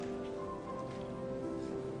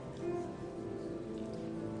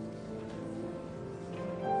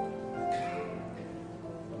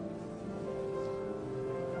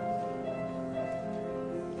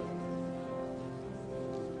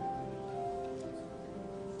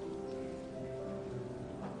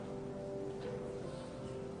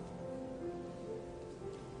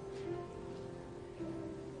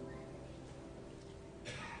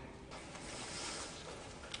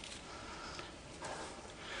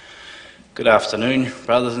Good afternoon,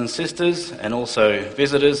 brothers and sisters, and also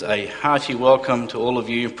visitors. A hearty welcome to all of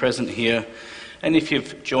you present here, and if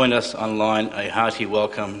you've joined us online, a hearty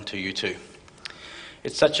welcome to you too.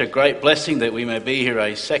 It's such a great blessing that we may be here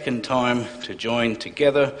a second time to join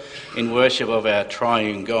together in worship of our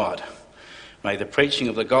triune God. May the preaching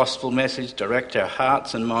of the gospel message direct our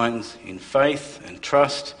hearts and minds in faith and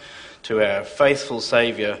trust to our faithful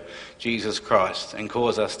Saviour, Jesus Christ, and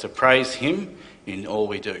cause us to praise him in all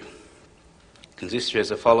we do. Consistory has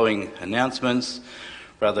the following announcements.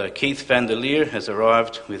 Brother Keith van der Leer has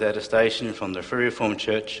arrived with attestation from the Free Reformed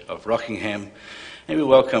Church of Rockingham, and we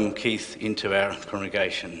welcome Keith into our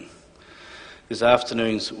congregation. This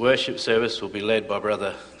afternoon's worship service will be led by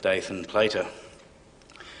Brother Dathan Plater.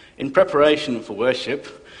 In preparation for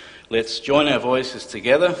worship, let's join our voices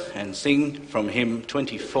together and sing from hymn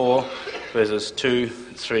 24, verses 2,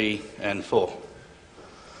 3 and 4.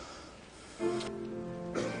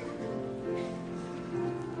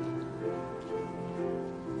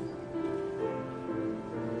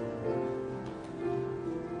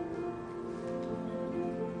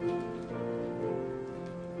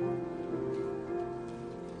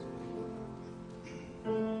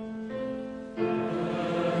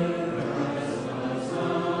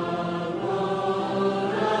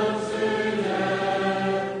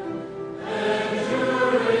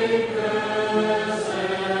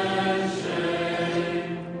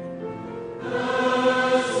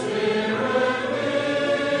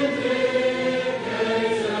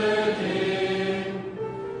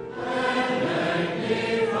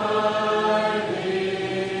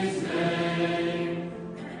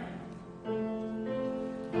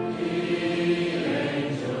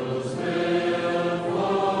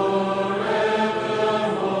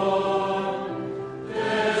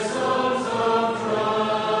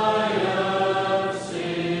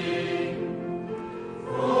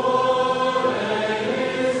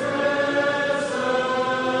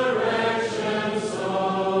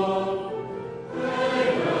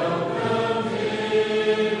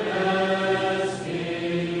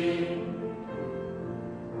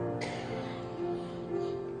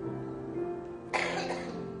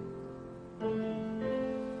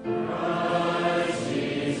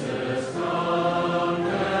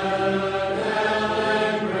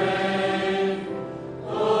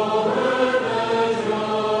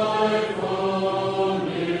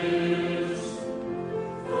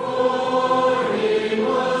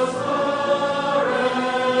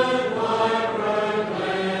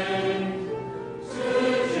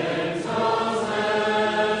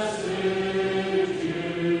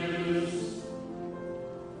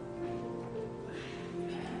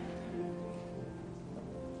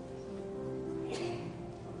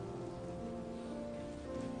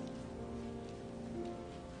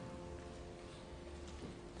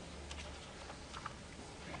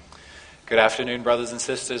 Good afternoon, brothers and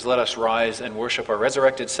sisters. Let us rise and worship our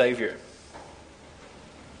resurrected Savior.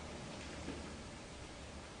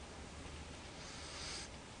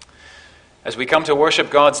 As we come to worship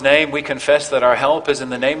God's name, we confess that our help is in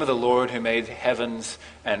the name of the Lord who made heavens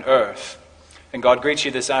and earth. And God greets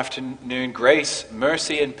you this afternoon, grace,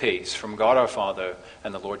 mercy, and peace from God our Father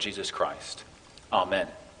and the Lord Jesus Christ. Amen.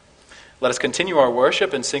 Let us continue our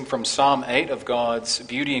worship and sing from Psalm 8 of God's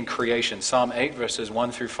beauty in creation. Psalm 8, verses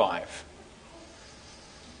 1 through 5.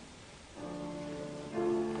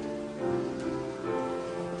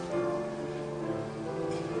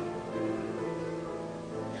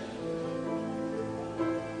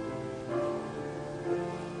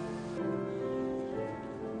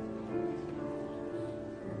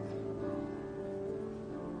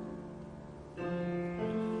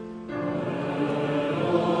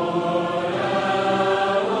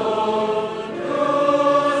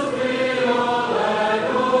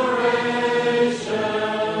 Glory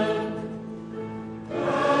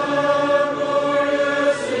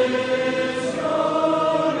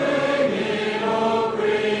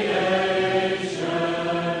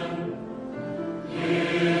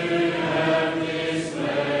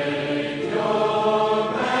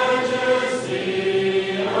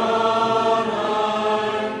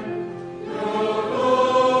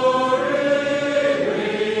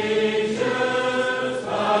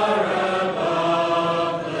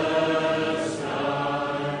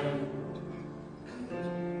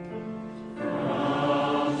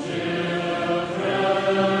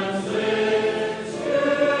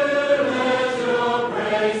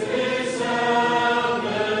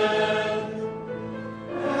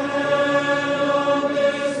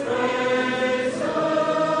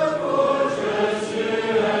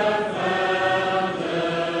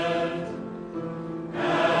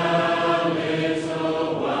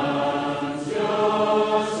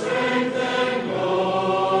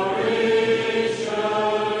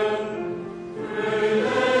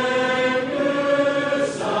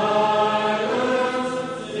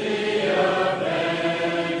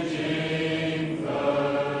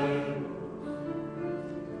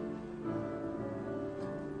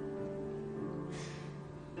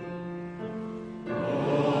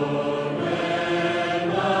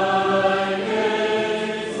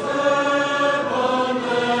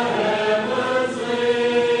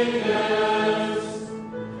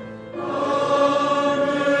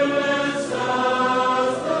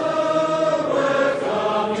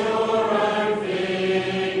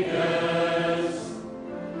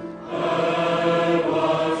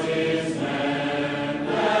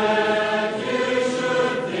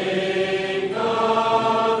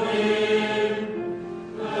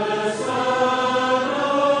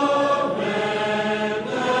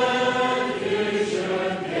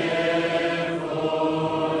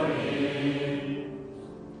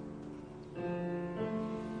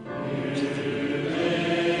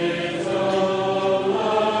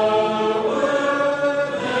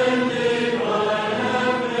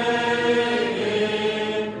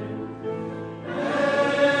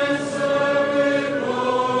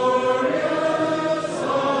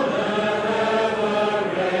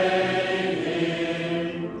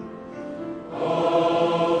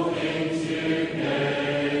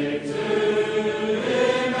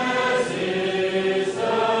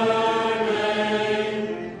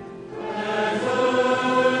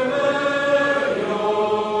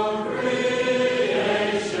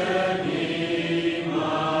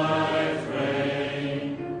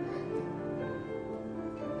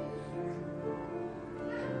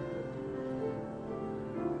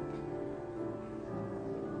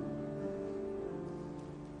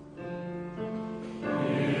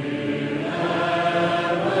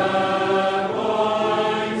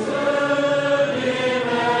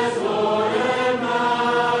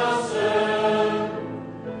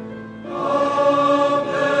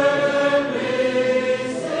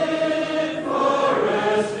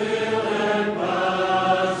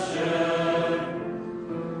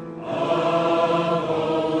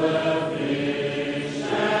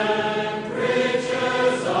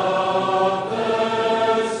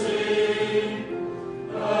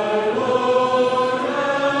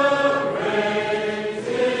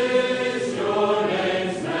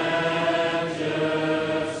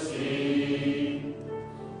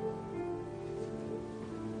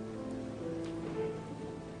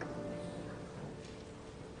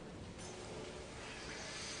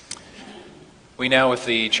We now, with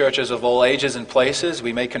the churches of all ages and places,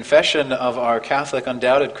 we make confession of our Catholic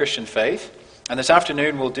undoubted Christian faith. And this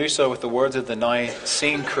afternoon we'll do so with the words of the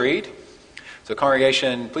Nicene Creed. So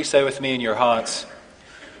congregation, please say with me in your hearts,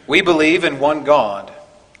 "We believe in one God,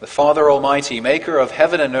 the Father Almighty, maker of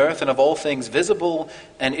heaven and earth and of all things visible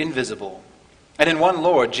and invisible, and in one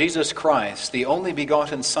Lord, Jesus Christ, the only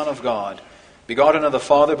begotten Son of God, begotten of the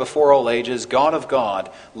Father before all ages, God of God,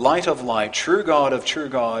 light of light, true God of true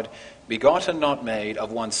God, begotten not made,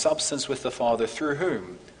 of one substance with the Father, through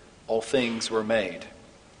whom all things were made,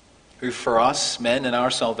 who for us, men in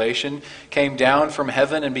our salvation, came down from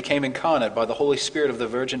heaven and became incarnate by the Holy Spirit of the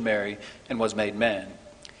Virgin Mary and was made man.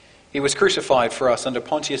 He was crucified for us under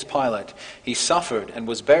Pontius Pilate. He suffered and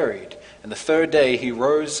was buried, and the third day he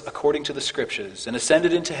rose according to the Scriptures and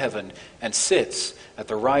ascended into heaven and sits at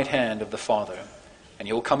the right hand of the Father. And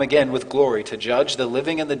he will come again with glory to judge the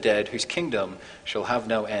living and the dead, whose kingdom shall have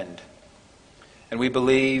no end. And we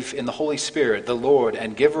believe in the Holy Spirit, the Lord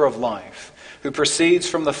and giver of life, who proceeds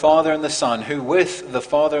from the Father and the Son, who with the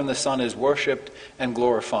Father and the Son is worshipped and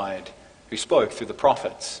glorified, who spoke through the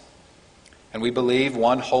prophets. And we believe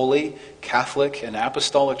one holy, Catholic, and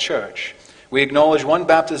apostolic church. We acknowledge one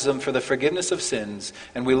baptism for the forgiveness of sins,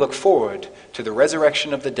 and we look forward to the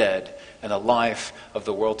resurrection of the dead and the life of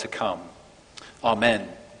the world to come.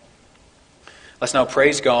 Amen. Let's now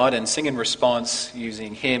praise God and sing in response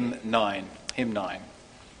using hymn 9. Hymn 9.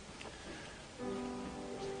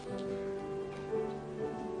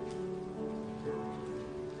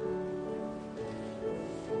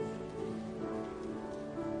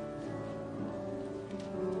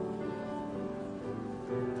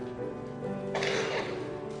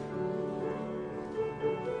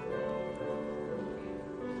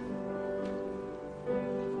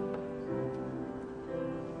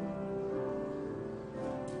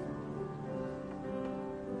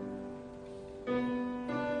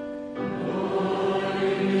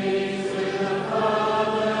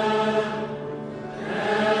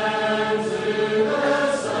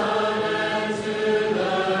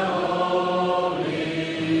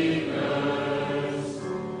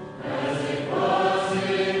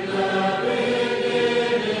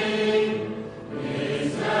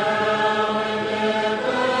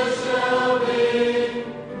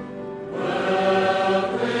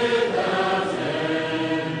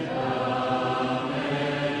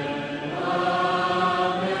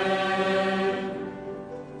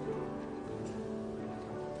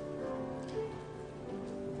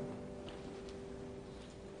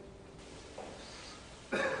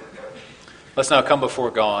 Let's now come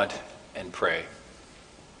before God and pray.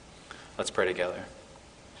 Let's pray together.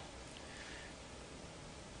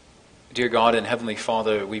 Dear God and Heavenly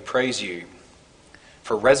Father, we praise you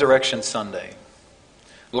for Resurrection Sunday.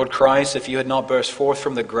 Lord Christ, if you had not burst forth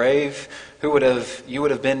from the grave, you would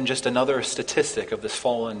have been just another statistic of this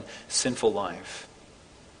fallen, sinful life.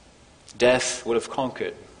 Death would have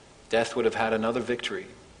conquered. Death would have had another victory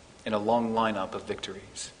in a long lineup of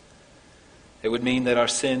victories. It would mean that our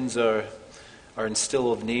sins are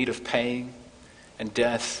still of need of paying, and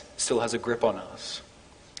death still has a grip on us.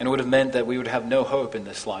 And it would have meant that we would have no hope in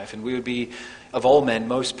this life, and we would be, of all men,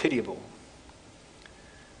 most pitiable.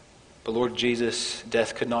 But Lord Jesus,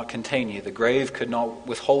 death could not contain you. The grave could not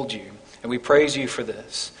withhold you. And we praise you for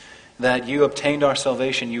this, that you obtained our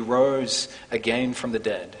salvation. You rose again from the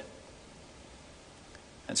dead.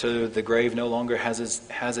 And so the grave no longer has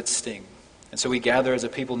its sting. And so we gather as a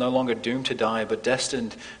people no longer doomed to die, but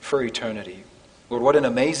destined for eternity. Lord, what an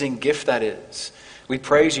amazing gift that is. We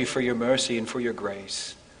praise you for your mercy and for your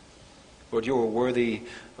grace. Lord, you are worthy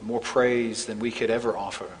of more praise than we could ever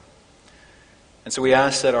offer. And so we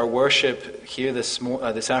ask that our worship here this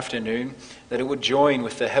afternoon, that it would join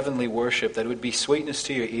with the heavenly worship, that it would be sweetness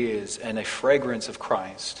to your ears and a fragrance of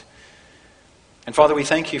Christ. And Father, we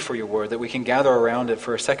thank you for your word, that we can gather around it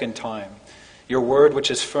for a second time. Your word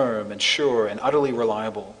which is firm and sure and utterly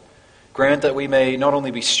reliable. Grant that we may not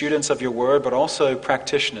only be students of your word, but also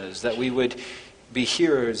practitioners, that we would be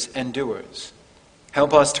hearers and doers.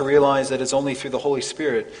 Help us to realize that it's only through the Holy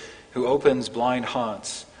Spirit who opens blind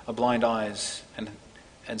hearts, blind eyes,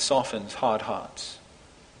 and softens hard hearts.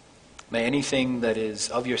 May anything that is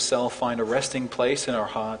of yourself find a resting place in our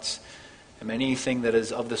hearts, and may anything that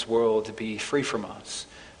is of this world be free from us,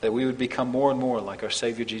 that we would become more and more like our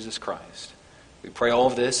Savior Jesus Christ. We pray all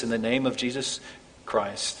of this in the name of Jesus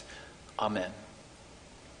Christ. Amen.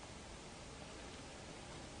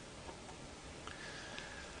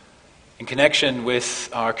 In connection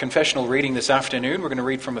with our confessional reading this afternoon, we're going to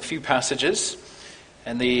read from a few passages.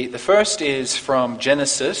 And the first is from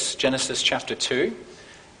Genesis chapter 2.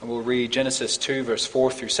 And we'll read Genesis 2, verse 4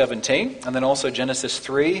 through 17, and then also Genesis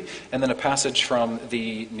 3, and then a passage from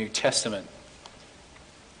the New Testament.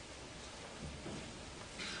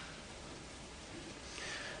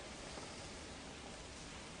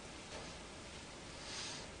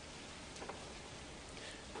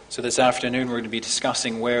 So this afternoon we're going to be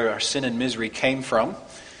discussing where our sin and misery came from.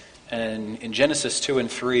 And in Genesis 2 and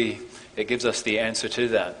 3, it gives us the answer to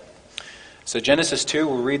that. So Genesis 2,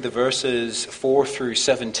 we'll read the verses 4 through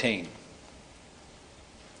 17.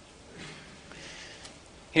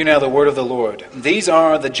 Hear now the word of the Lord. These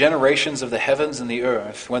are the generations of the heavens and the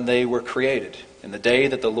earth when they were created, in the day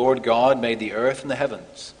that the Lord God made the earth and the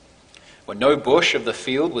heavens. When no bush of the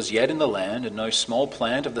field was yet in the land, and no small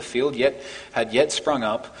plant of the field had yet sprung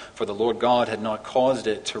up, for the Lord God had not caused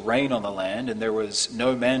it to rain on the land, and there was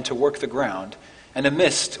no man to work the ground, and a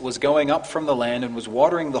mist was going up from the land and was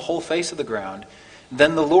watering the whole face of the ground,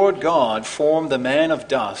 then the Lord God formed the man of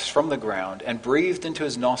dust from the ground, and breathed into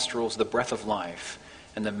his nostrils the breath of life,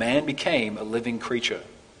 and the man became a living creature.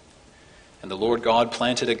 And the Lord God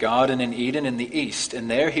planted a garden in Eden in the east, and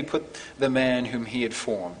there he put the man whom he had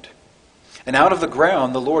formed. And out of the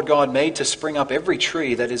ground the Lord God made to spring up every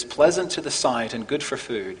tree that is pleasant to the sight and good for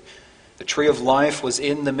food. The tree of life was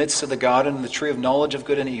in the midst of the garden, and the tree of knowledge of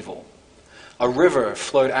good and evil. A river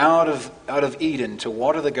flowed out of Eden to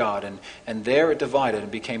water the garden, and there it divided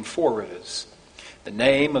and became 4 rivers. The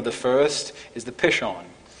name of the first is the Pishon.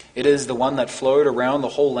 It is the one that flowed around the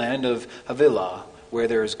whole land of Havilah, where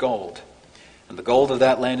there is gold. And the gold of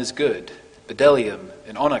that land is good. Bdellium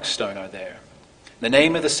and onyx stone are there. The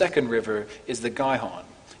name of the second river is the Gihon.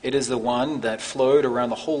 It is the one that flowed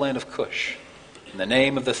around the whole land of Cush. And the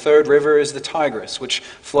name of the third river is the Tigris, which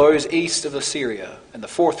flows east of Assyria. And the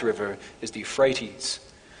fourth river is the Euphrates.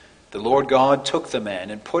 The Lord God took the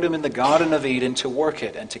man and put him in the garden of Eden to work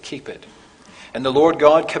it and to keep it. And the Lord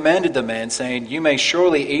God commanded the man, saying, You may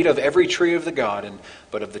surely eat of every tree of the garden,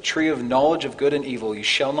 but of the tree of knowledge of good and evil you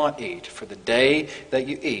shall not eat, for the day that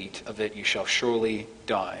you eat of it you shall surely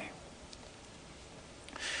die.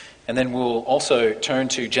 And then we'll also turn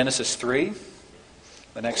to Genesis 3,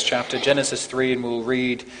 the next chapter, Genesis 3, and we'll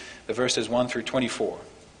read the verses 1 through 24.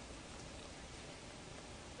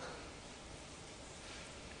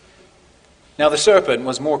 Now the serpent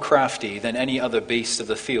was more crafty than any other beast of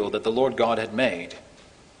the field that the Lord God had made.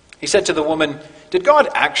 He said to the woman, Did God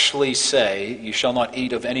actually say, You shall not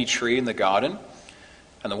eat of any tree in the garden?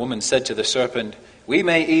 And the woman said to the serpent, We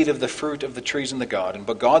may eat of the fruit of the trees in the garden,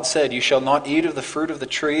 but God said, You shall not eat of the fruit of the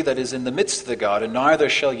tree that is in the midst of the garden, neither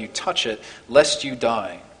shall you touch it, lest you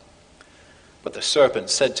die. But the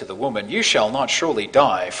serpent said to the woman, You shall not surely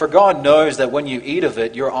die, for God knows that when you eat of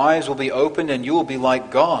it, your eyes will be opened, and you will be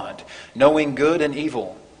like God, knowing good and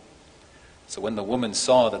evil. So when the woman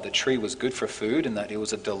saw that the tree was good for food, and that it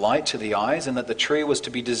was a delight to the eyes, and that the tree was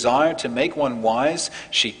to be desired to make one wise,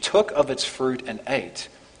 she took of its fruit and ate.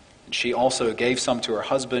 And she also gave some to her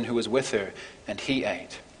husband who was with her, and he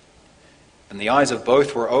ate. And the eyes of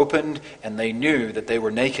both were opened, and they knew that they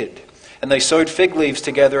were naked. And they sewed fig leaves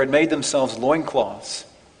together and made themselves loincloths.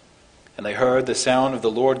 And they heard the sound of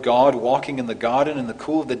the Lord God walking in the garden in the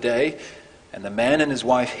cool of the day. And the man and his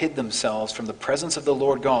wife hid themselves from the presence of the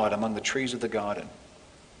Lord God among the trees of the garden.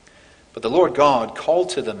 But the Lord God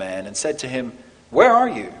called to the man and said to him, Where are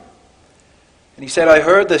you? And he said, I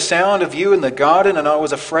heard the sound of you in the garden, and I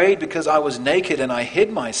was afraid because I was naked, and I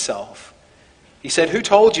hid myself. He said, Who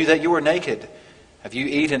told you that you were naked? Have you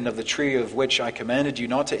eaten of the tree of which I commanded you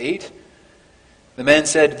not to eat? The man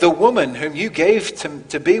said, The woman whom you gave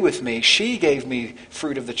to be with me, she gave me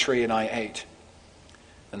fruit of the tree, and I ate.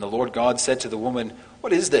 And the Lord God said to the woman,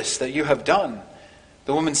 What is this that you have done?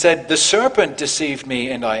 The woman said, The serpent deceived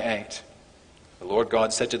me, and I ate. The Lord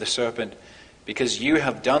God said to the serpent, Because you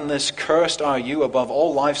have done this, cursed are you above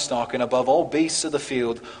all livestock and above all beasts of the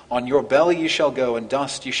field. On your belly you shall go, and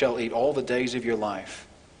dust you shall eat all the days of your life.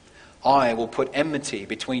 I will put enmity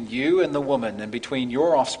between you and the woman, and between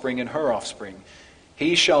your offspring and her offspring.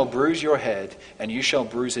 He shall bruise your head, and you shall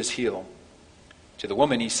bruise his heel. To the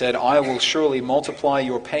woman he said, I will surely multiply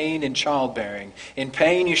your pain in childbearing. In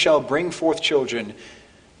pain you shall bring forth children.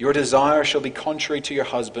 Your desire shall be contrary to your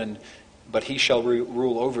husband, but he shall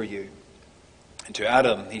rule over you. And to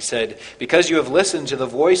Adam he said, Because you have listened to the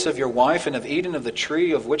voice of your wife and have eaten of the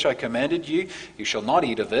tree of which I commanded you, you shall not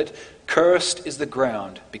eat of it. Cursed is the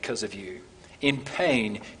ground because of you. In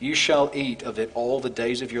pain you shall eat of it all the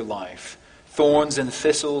days of your life. Thorns and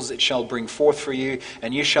thistles it shall bring forth for you,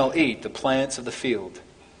 and you shall eat the plants of the field.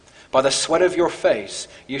 By the sweat of your face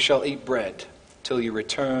you shall eat bread, till you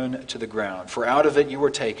return to the ground. For out of it you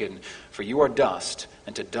were taken, for you are dust,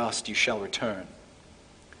 and to dust you shall return.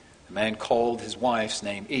 The man called his wife's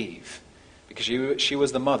name Eve, because she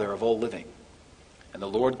was the mother of all living. And the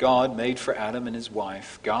Lord God made for Adam and his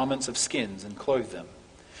wife garments of skins and clothed them.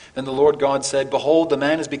 Then the Lord God said, Behold, the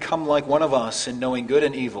man has become like one of us in knowing good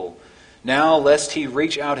and evil. Now lest he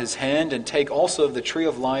reach out his hand and take also of the tree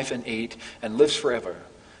of life and eat, and lives forever.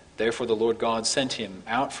 Therefore the Lord God sent him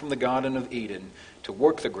out from the Garden of Eden to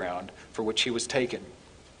work the ground for which he was taken.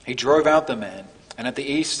 He drove out the man, and at the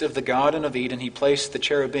east of the Garden of Eden he placed the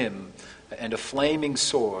cherubim and a flaming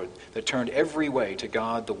sword that turned every way to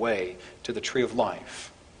guard the way to the tree of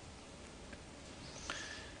life.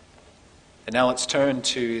 And now let's turn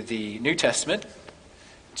to the New Testament,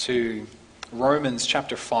 to Romans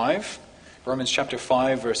chapter 5. Romans chapter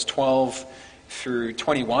 5, verse 12 through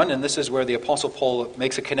 21. And this is where the Apostle Paul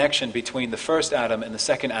makes a connection between the first Adam and the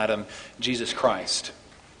second Adam, Jesus Christ.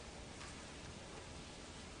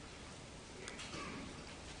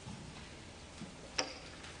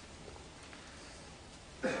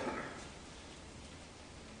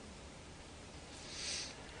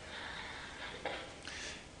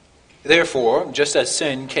 Therefore, just as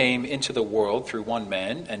sin came into the world through one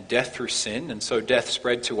man, and death through sin, and so death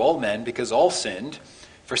spread to all men because all sinned,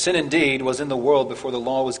 for sin indeed was in the world before the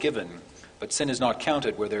law was given, but sin is not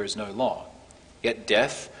counted where there is no law. Yet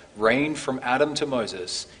death reigned from Adam to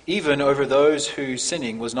Moses, even over those whose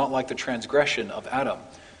sinning was not like the transgression of Adam,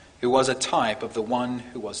 who was a type of the one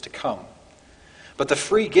who was to come. But the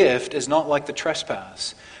free gift is not like the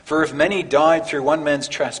trespass. For if many died through one man's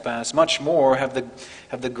trespass, much more have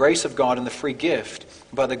the grace of God and the free gift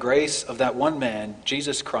by the grace of that one man,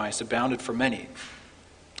 Jesus Christ, abounded for many.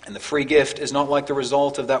 And the free gift is not like the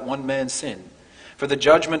result of that one man's sin. For the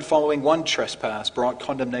judgment following one trespass brought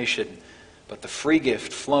condemnation, but the free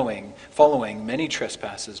gift following many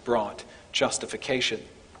trespasses brought justification.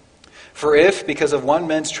 For if, because of one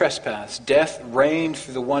man's trespass, death reigned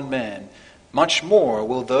through the one man, much more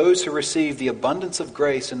will those who receive the abundance of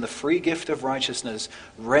grace and the free gift of righteousness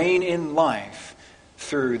reign in life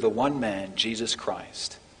through the one man, Jesus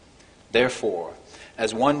Christ. Therefore,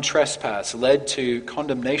 as one trespass led to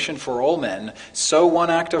condemnation for all men, so one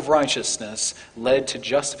act of righteousness led to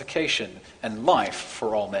justification and life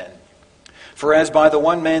for all men. For as by the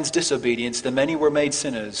one man's disobedience the many were made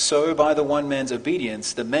sinners, so by the one man's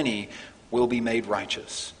obedience the many will be made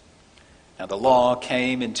righteous. Now the law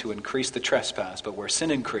came in to increase the trespass, but where sin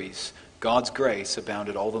increased, God's grace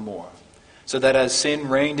abounded all the more. So that as sin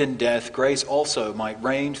reigned in death, grace also might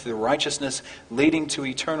reign through the righteousness leading to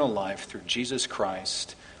eternal life through Jesus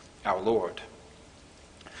Christ our Lord.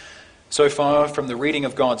 So far from the reading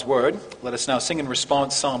of God's Word, let us now sing in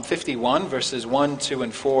response Psalm 51, verses 1, 2,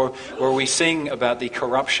 and 4, where we sing about the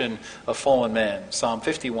corruption of fallen man. Psalm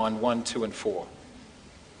 51, 1, 2, and 4.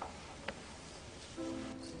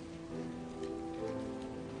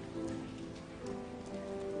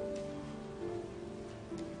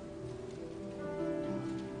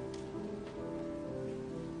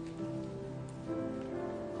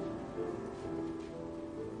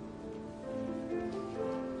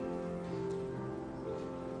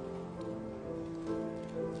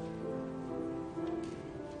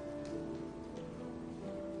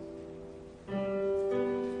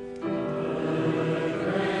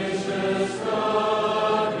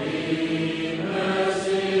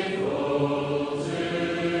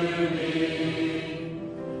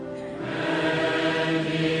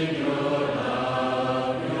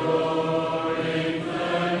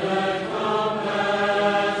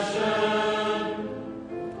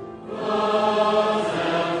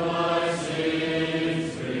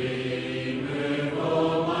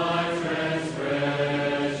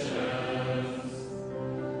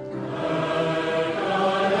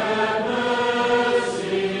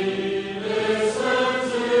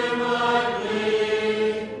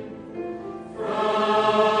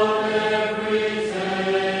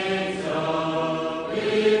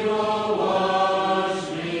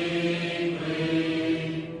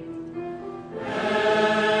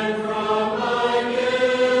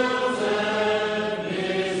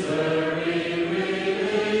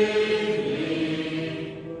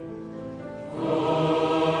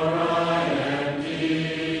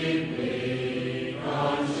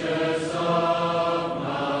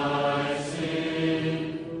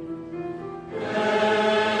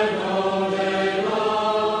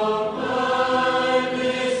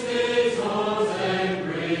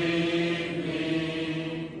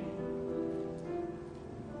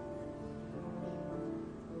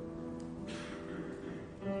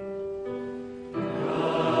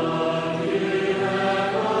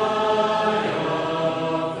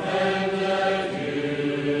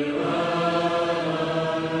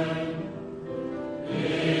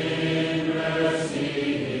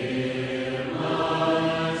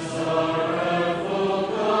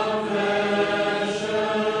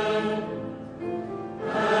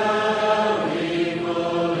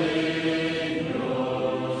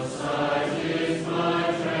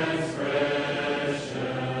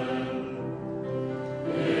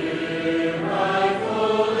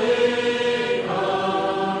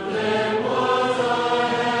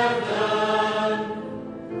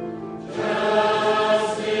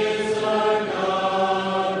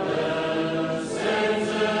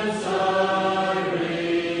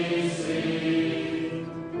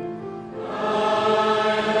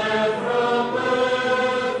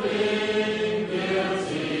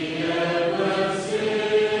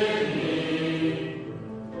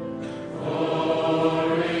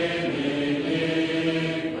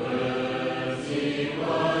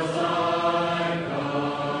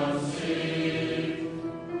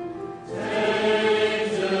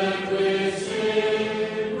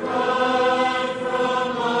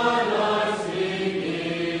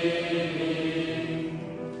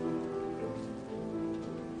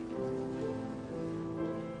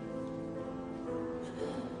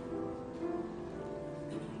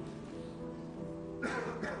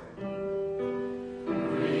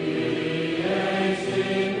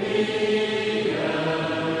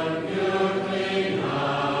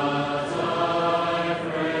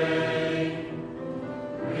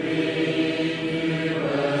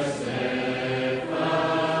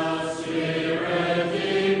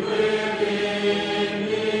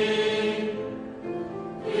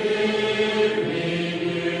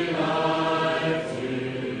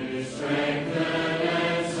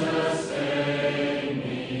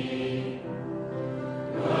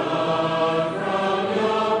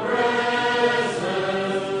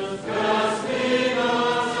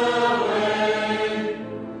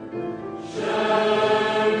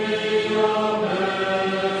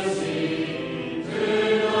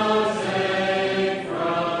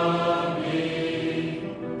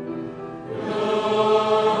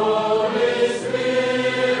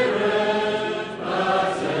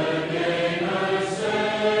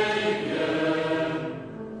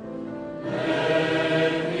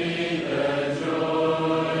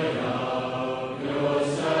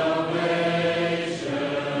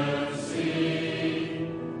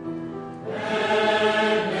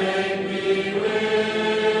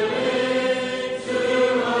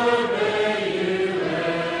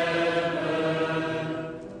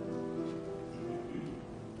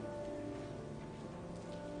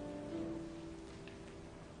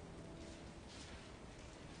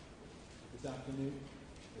 This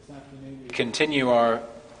afternoon we continue our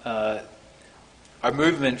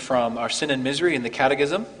movement from our sin and misery in the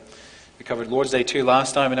Catechism. We covered Lord's Day 2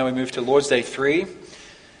 last time, and now we move to Lord's Day 3,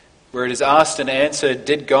 where it is asked and answered,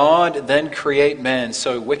 did God then create man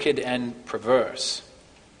so wicked and perverse?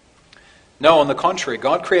 No, on the contrary,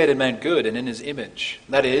 God created man good and in his image,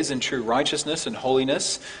 that is, in true righteousness and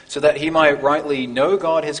holiness, so that he might rightly know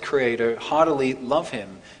God his Creator, heartily love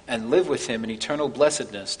him, and live with him in eternal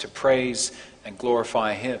blessedness to praise and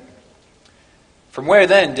glorify him. From where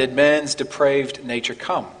then did man's depraved nature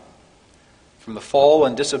come? From the fall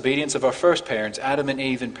and disobedience of our first parents, Adam and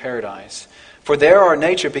Eve in paradise. For there our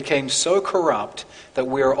nature became so corrupt that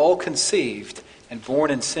we are all conceived and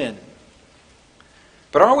born in sin.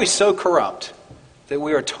 But are we so corrupt that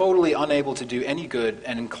we are totally unable to do any good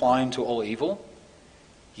and inclined to all evil?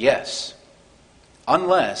 Yes,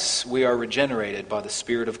 unless we are regenerated by the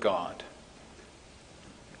Spirit of God.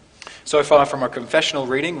 So far from our confessional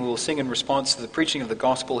reading, we will sing in response to the preaching of the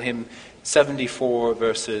Gospel hymn 74,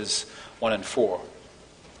 verses 1 and 4.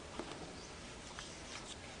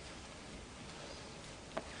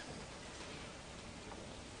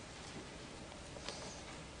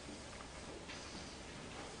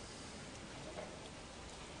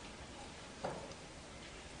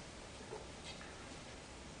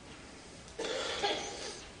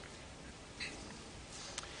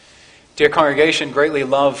 Dear congregation, greatly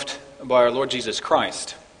loved by our Lord Jesus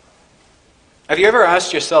Christ, have you ever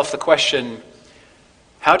asked yourself the question,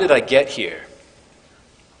 how did I get here?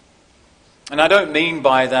 And I don't mean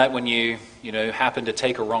by that when you happen to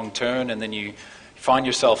take a wrong turn and then you find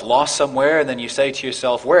yourself lost somewhere and then you say to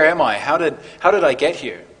yourself, where am I? How did I get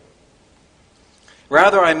here?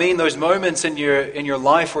 Rather, I mean those moments in your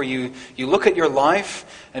life where you look at your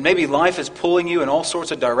life and maybe life is pulling you in all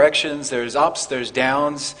sorts of directions. There's ups, there's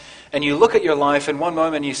downs. And you look at your life and one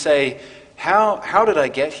moment you say, how did I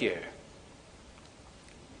get here?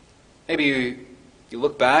 Maybe you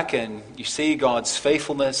look back and you see God's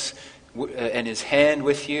faithfulness and his hand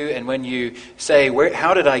with you. And when you say,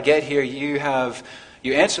 how did I get here? You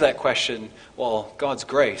answer that question, well, God's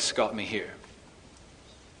grace got me here.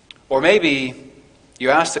 Or maybe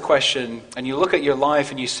you ask the question and you look at your life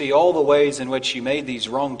and you see all the ways in which you made these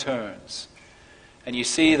wrong turns. And you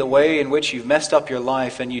see the way in which you've messed up your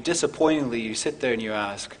life, and you sit there and you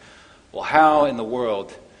ask, well, how in the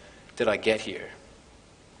world did I get here?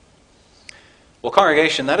 Well,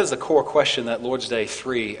 congregation, that is the core question that Lord's Day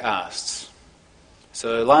 3 asks.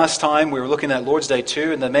 So last time we were looking at Lord's Day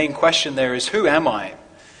 2, and the main question there is, who am I?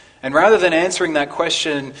 And rather than answering that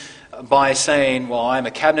question by saying, well, I'm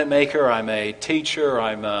a cabinet maker, I'm a teacher,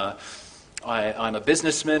 I'm a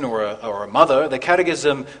businessman or a mother, the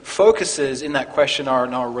Catechism focuses in that question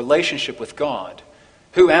on our relationship with God.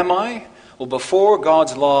 Who am I? Well, before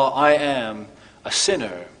God's law, I am a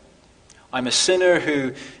sinner. I'm a sinner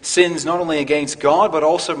who sins not only against God, but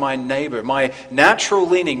also my neighbor. My natural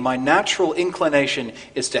leaning, my natural inclination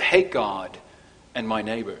is to hate God and my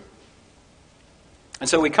neighbor. And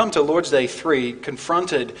so we come to Lord's Day 3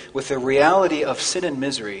 confronted with the reality of sin and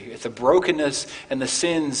misery, the brokenness and the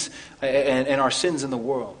sins and our sins in the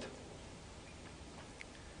world.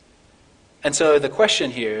 And so the question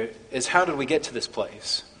here is, how did we get to this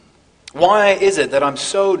place? Why is it that I'm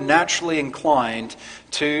so naturally inclined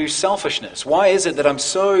to selfishness? Why is it that I'm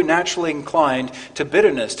so naturally inclined to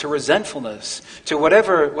bitterness, to resentfulness, to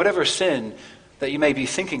whatever sin that you may be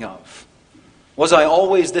thinking of? Was I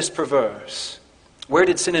always this perverse? Where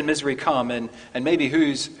did sin and misery come, and maybe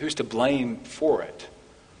who's to blame for it?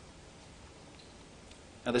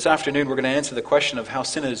 Now this afternoon we're going to answer the question of how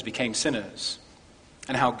sinners became sinners,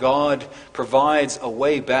 and how God provides a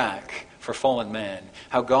way back for fallen man,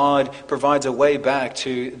 how God provides a way back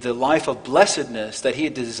to the life of blessedness that he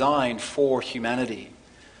had designed for humanity,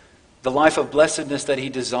 the life of blessedness that he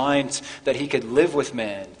designed that he could live with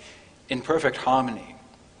man in perfect harmony.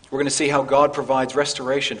 We're going to see how God provides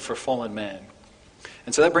restoration for fallen man.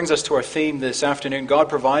 And so that brings us to our theme this afternoon. God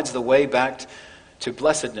provides the way back to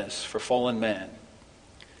blessedness for fallen man.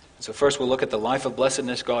 So first we'll look at the life of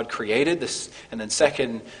blessedness God created, and then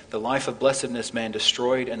second, the life of blessedness man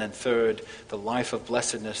destroyed, and then third, the life of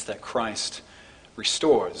blessedness that Christ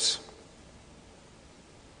restores.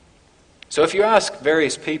 So if you ask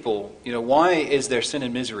various people, why is there sin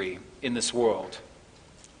and misery in this world?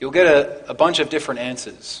 You'll get a bunch of different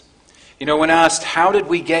answers. When asked, how did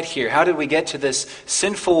we get here? How did we get to this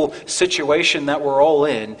sinful situation that we're all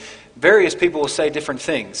in? Various people will say different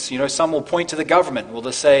things. Some will point to the government. Well,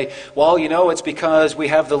 they'll say, well, it's because we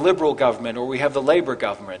have the liberal government or we have the Labour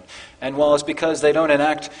government. And well, it's because they don't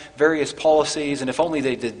enact various policies, and if only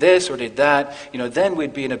they did this or did that, then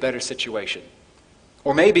we'd be in a better situation.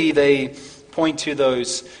 Or maybe they point to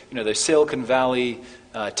those Silicon Valley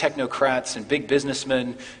technocrats and big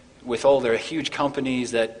businessmen with all their huge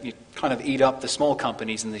companies that kind of eat up the small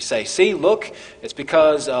companies, and they say, see, look, it's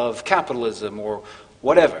because of capitalism or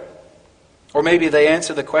whatever. Or maybe they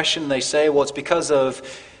answer the question and they say, well, it's because of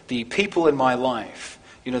the people in my life,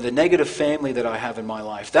 the negative family that I have in my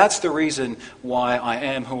life. That's the reason why I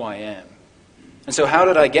am who I am. And so how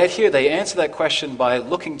did I get here? They answer that question by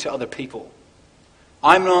looking to other people.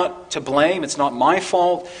 I'm not to blame. It's not my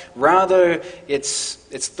fault. Rather, it's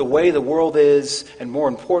the way the world is, and more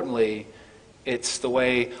importantly, it's the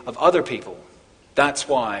way of other people. That's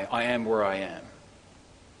why I am where I am.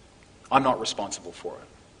 I'm not responsible for it.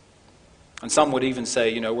 And some would even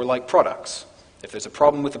say, we're like products. If there's a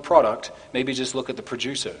problem with the product, maybe just look at the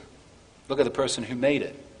producer. Look at the person who made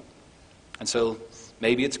it. And so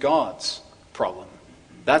maybe it's God's problem.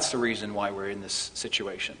 That's the reason why we're in this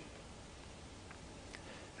situation.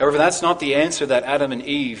 However, that's not the answer that Adam and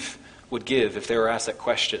Eve would give if they were asked that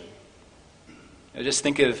question. Just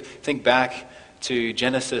think back to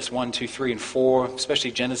Genesis 1, 2, 3, and 4, especially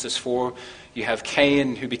Genesis 4. You have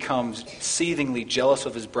Cain, who becomes seethingly jealous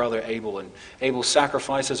of his brother Abel, and Abel's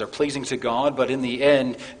sacrifices are pleasing to God, but in the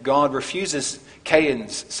end, God refuses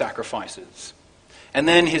Cain's sacrifices. And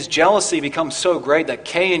then his jealousy becomes so great that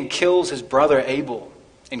Cain kills his brother Abel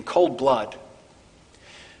in cold blood.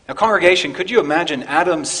 Now, congregation, could you imagine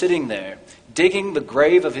Adam sitting there, digging the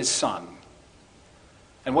grave of his son,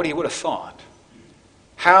 and what he would have thought?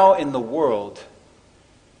 How in the world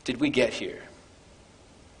did we get here?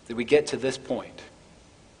 Did we get to this point?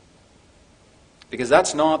 Because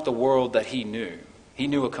that's not the world that he knew. He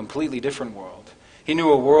knew a completely different world. He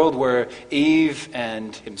knew a world where Eve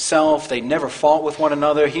and himself, they never fought with one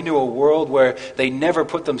another. He knew a world where they never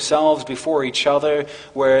put themselves before each other,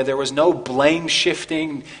 where there was no blame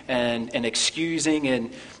shifting and excusing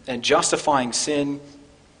and justifying sin.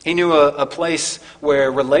 He knew a place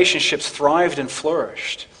where relationships thrived and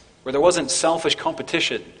flourished, where there wasn't selfish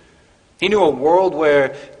competition. He knew a world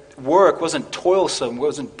where work wasn't toilsome,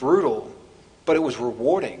 wasn't brutal, but it was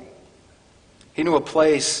rewarding. He knew a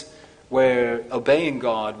place where obeying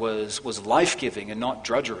God was life-giving and not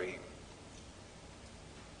drudgery.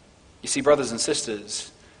 You see, brothers and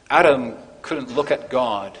sisters, Adam couldn't look at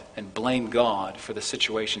God and blame God for the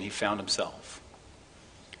situation he found himself.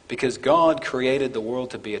 Because God created the world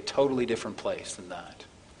to be a totally different place than that.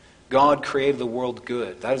 God created the world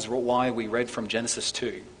good. That is why we read from Genesis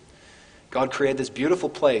 2. God created this beautiful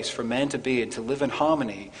place for man to be and to live in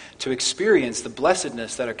harmony, to experience the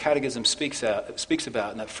blessedness that our catechism speaks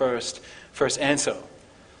about in that first answer.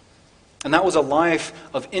 And that was a life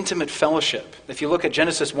of intimate fellowship. If you look at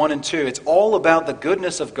Genesis 1 and 2, it's all about the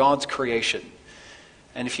goodness of God's creation.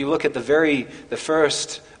 And if you look at the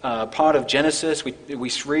first part of Genesis,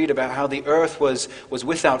 we read about how the earth was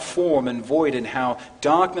without form and void, and how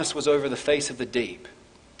darkness was over the face of the deep.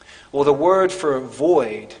 Well, the word for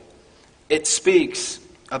void, it speaks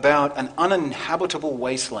about an uninhabitable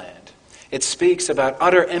wasteland. It speaks about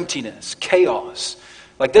utter emptiness, chaos.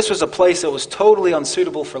 Like this was a place that was totally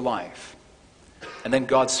unsuitable for life. And then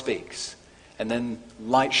God speaks. And then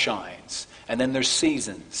light shines. And then there's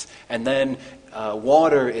seasons. And then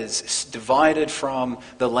water is divided from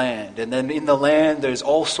the land. And then in the land there's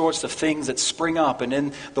all sorts of things that spring up. And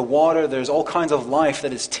in the water there's all kinds of life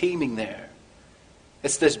that is teeming there.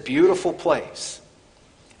 It's this beautiful place.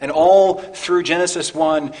 And all through Genesis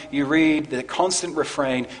 1, you read the constant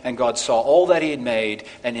refrain, and God saw all that he had made,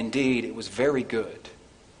 and indeed it was very good.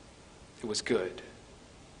 It was good.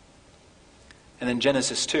 And then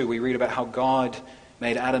Genesis 2, we read about how God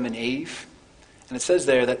made Adam and Eve. And it says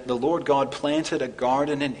there that the Lord God planted a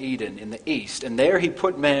garden in Eden in the east, and there he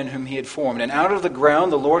put man whom he had formed. And out of the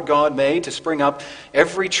ground the Lord God made to spring up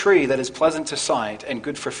every tree that is pleasant to sight and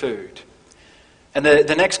good for food. And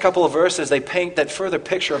the next couple of verses, they paint that further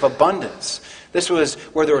picture of abundance. This was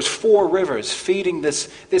where there was 4 rivers feeding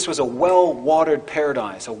this. This was a well-watered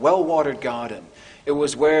paradise, a well-watered garden. It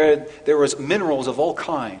was where there was minerals of all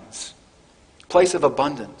kinds, a place of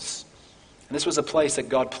abundance. And this was a place that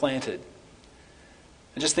God planted.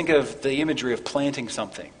 And just think of the imagery of planting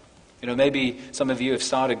something. Maybe some of you have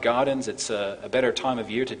started gardens. It's a better time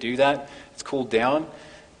of year to do that. It's cooled down.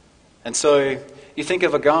 And so you think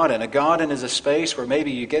of a garden. A garden is a space where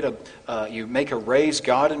maybe you make a raised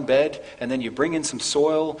garden bed, and then you bring in some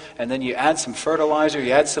soil, and then you add some fertilizer,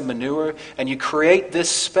 you add some manure, and you create this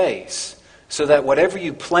space so that whatever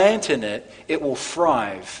you plant in it, it will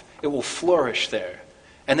thrive, it will flourish there.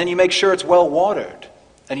 And then you make sure it's well watered,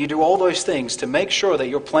 and you do all those things to make sure that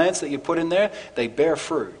your plants that you put in there, they bear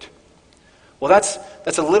fruit. Well,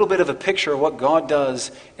 that's a little bit of a picture of what God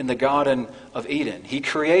does in the Garden of Eden. He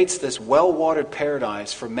creates this well-watered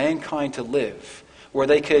paradise for mankind to live, where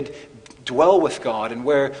they could dwell with God and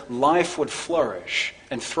where life would flourish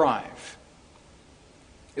and thrive.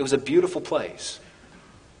 It was a beautiful place.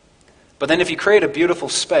 But then if you create a beautiful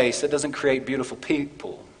space, that doesn't create beautiful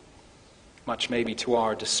people, much maybe to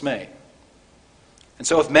our dismay. And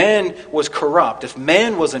so if man was corrupt, if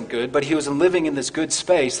man wasn't good, but he was living in this good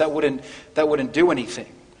space, that wouldn't do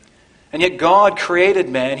anything. And yet God created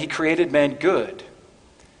man, he created man good.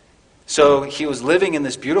 So he was living in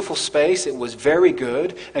this beautiful space, it was very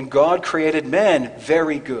good, and God created man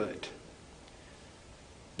very good.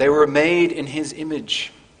 They were made in his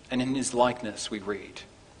image and in his likeness, we read.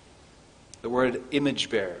 The word image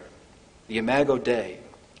bearer, the imago Dei,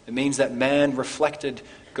 it means that man reflected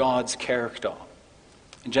God's character.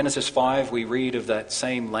 In Genesis 5, we read of that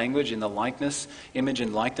same language in the likeness, image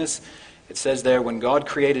and likeness. It says there, when God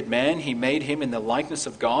created man, he made him in the likeness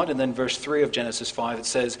of God. And then verse 3 of Genesis 5, it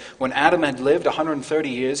says, when Adam had lived 130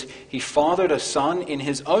 years, he fathered a son in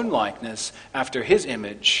his own likeness after his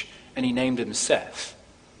image, and he named him Seth.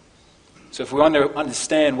 So if we want to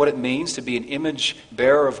understand what it means to be an image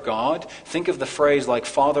bearer of God, think of the phrase like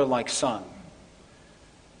father, like son.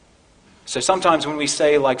 So sometimes when we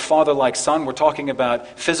say like father, like son, we're talking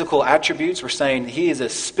about physical attributes. We're saying he is a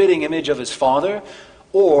spitting image of his father.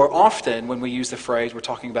 Or often when we use the phrase, we're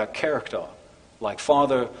talking about character, like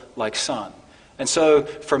father, like son. And so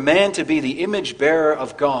for man to be the image bearer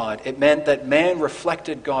of God, it meant that man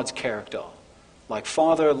reflected God's character, like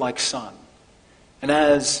father, like son. And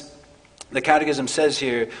as the Catechism says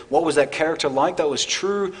here, what was that character like? That was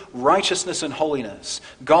true righteousness and holiness.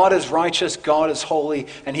 God is righteous, God is holy,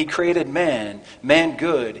 and he created man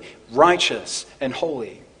good, righteous, and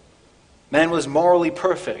holy. Man was morally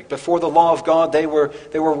perfect. Before the law of God, they were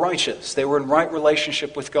righteous. They were in right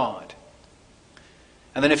relationship with God.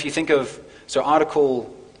 And then if you think of,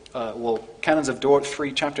 Canons of Dort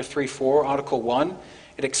 3, chapter 3, 4, Article 1,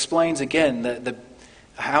 it explains again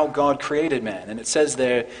how God created man. And it says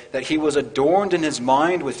there that he was adorned in his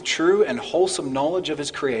mind with true and wholesome knowledge of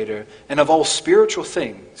his Creator and of all spiritual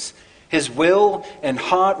things. His will and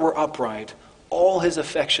heart were upright. All his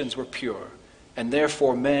affections were pure. And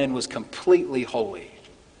therefore man was completely holy.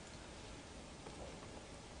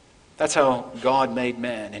 That's how God made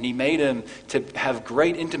man. And he made him to have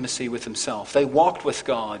great intimacy with himself. They walked with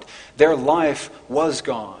God. Their life was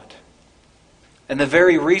God. And the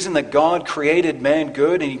very reason that God created man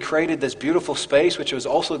good and he created this beautiful space, which was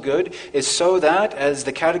also good, is so that, as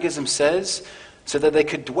the Catechism says, so that they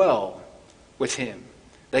could dwell with him.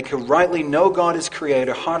 They could rightly know God as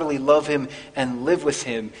Creator, heartily love him, and live with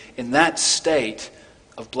him in that state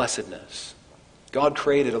of blessedness. God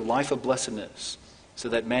created a life of blessedness so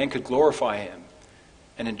that man could glorify him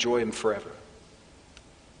and enjoy him forever.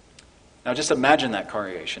 Now just imagine that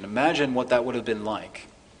congregation. Imagine what that would have been like.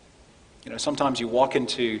 You know, sometimes you walk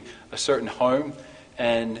into a certain home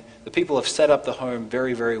and the people have set up the home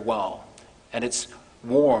very, very well. And it's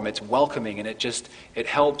warm, it's welcoming, and it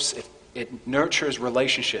helps, it nurtures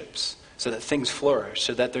relationships so that things flourish,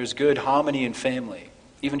 so that there's good harmony in family,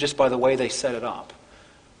 even just by the way they set it up.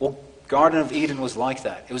 Well, Garden of Eden was like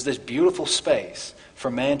that. It was this beautiful space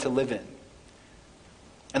for man to live in.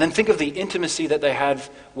 And then think of the intimacy that they had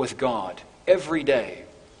with God every day.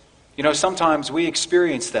 You know, sometimes we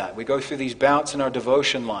experience that. We go through these bouts in our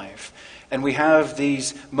devotion life, and we have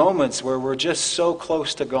these moments where we're just so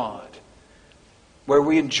close to God, where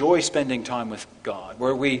we enjoy spending time with God,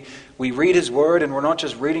 where we read his word, and we're not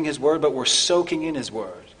just reading his word, but we're soaking in his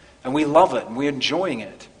word. And we love it, and we're enjoying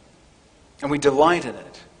it, and we delight in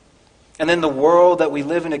it. And then the world that we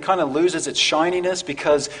live in, it kind of loses its shininess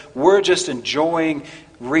because we're just enjoying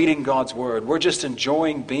reading God's word. We're just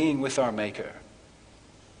enjoying being with our Maker.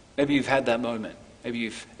 Maybe you've had that moment. Maybe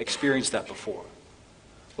you've experienced that before.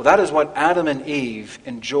 Well, that is what Adam and Eve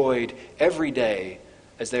enjoyed every day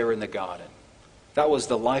as they were in the garden. That was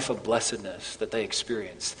the life of blessedness that they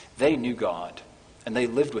experienced. They knew God, and they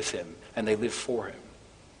lived with him, and they lived for him.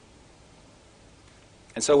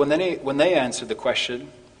 And so when they answered the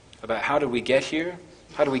question about how did we get here,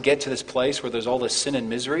 how do we get to this place where there's all this sin and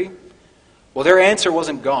misery, well, their answer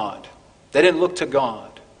wasn't God. They didn't look to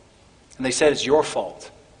God. And they said, it's your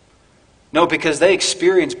fault. No, because they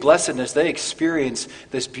experienced blessedness. They experienced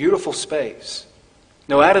this beautiful space.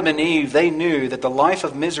 No, Adam and Eve, they knew that the life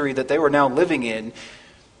of misery that they were now living in,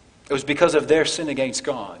 it was because of their sin against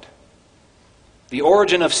God. The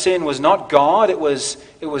origin of sin was not God, it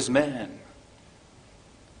was man.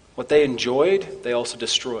 What they enjoyed, they also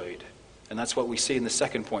destroyed. And that's what we see in the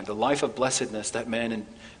second point, the life of blessedness that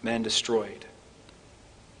man destroyed.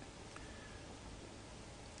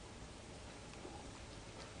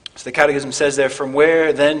 So the Catechism says there, from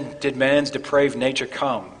where then did man's depraved nature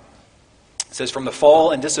come? It says, from the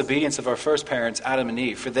fall and disobedience of our first parents, Adam and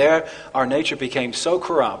Eve. For there our nature became so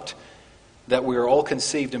corrupt that we were all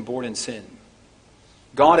conceived and born in sin.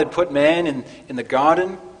 God had put man in the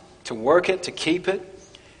garden to work it, to keep it.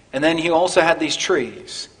 And then he also had these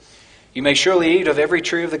trees. You may surely eat of every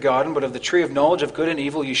tree of the garden, but of the tree of knowledge of good and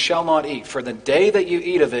evil you shall not eat. For the day that you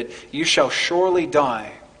eat of it, you shall surely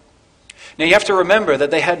die. Now you have to remember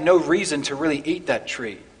that they had no reason to really eat that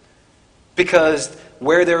tree. Because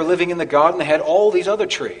where they were living in the garden, they had all these other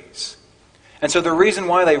trees. And so the reason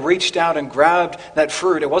why they reached out and grabbed that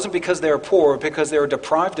fruit, it wasn't because they were poor, because they were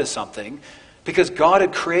deprived of something. Because God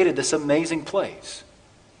had created this amazing place.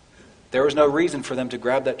 There was no reason for them to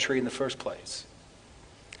grab that tree in the first place.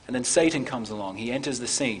 And then Satan comes along. He enters the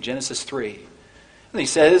scene. Genesis 3. And he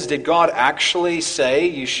says, did God actually say,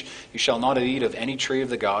 you shall not eat of any tree of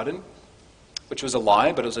the garden? Which was a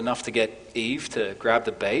lie, but it was enough to get Eve to grab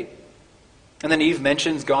the bait. And then Eve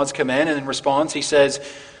mentions God's command, and in response he says,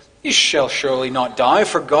 you shall surely not die,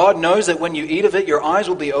 for God knows that when you eat of it, your eyes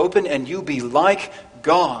will be open, and you'll be like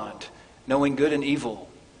God, knowing good and evil.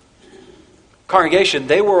 Congregation,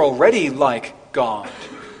 they were already like God.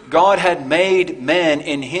 God had made man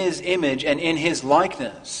in his image and in his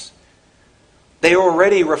likeness. They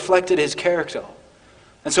already reflected his character.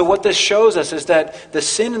 And so what this shows us is that the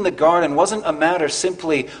sin in the garden wasn't a matter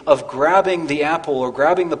simply of grabbing the apple or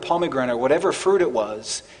grabbing the pomegranate or whatever fruit it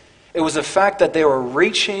was. It was the fact that they were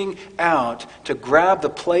reaching out to grab the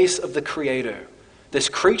place of the Creator. This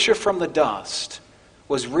creature from the dust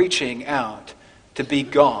was reaching out to be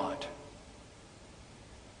God.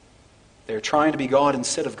 They were trying to be God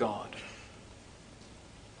instead of God.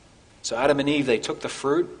 So Adam and Eve, they took the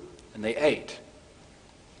fruit and they ate.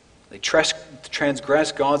 They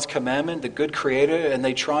transgressed God's commandment, the good Creator, and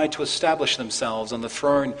they tried to establish themselves on the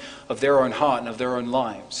throne of their own heart and of their own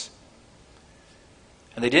lives.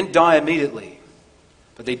 And they didn't die immediately,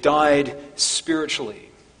 but they died spiritually.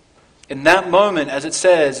 In that moment, as it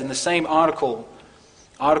says in the same Article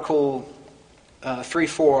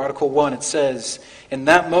 3:4, Article 1, it says, in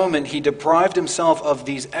that moment he deprived himself of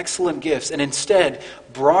these excellent gifts and instead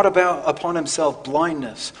brought about upon himself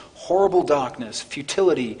blindness, horrible darkness,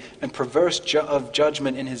 futility, and perverse of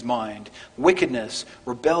judgment in his mind, wickedness,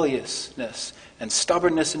 rebelliousness, and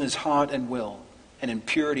stubbornness in his heart and will, and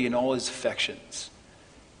impurity in all his affections.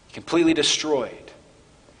 He completely destroyed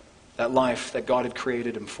that life that God had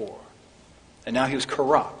created him for. And now he was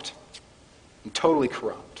corrupt, and totally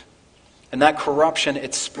corrupt. And that corruption,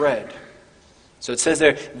 it spread. So it says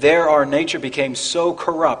there our nature became so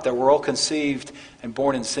corrupt that we're all conceived and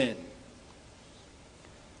born in sin.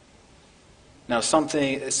 Now, some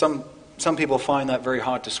people find that very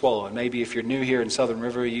hard to swallow. And maybe if you're new here in Southern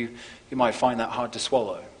River, you might find that hard to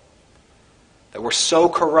swallow. That we're so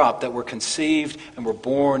corrupt that we're conceived and we're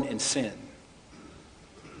born in sin.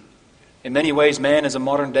 In many ways, man is a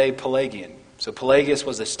modern-day Pelagian. So Pelagius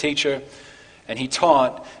was this teacher, and he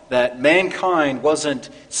taught that mankind wasn't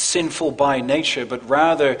sinful by nature, but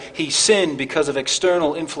rather he sinned because of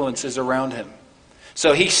external influences around him.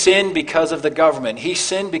 So he sinned because of the government. He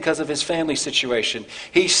sinned because of his family situation.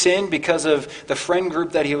 He sinned because of the friend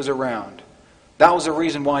group that he was around. That was the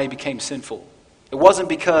reason why he became sinful. It wasn't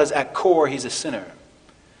because at core he's a sinner.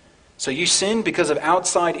 So you sin because of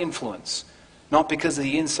outside influence, not because of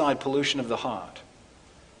the inside pollution of the heart.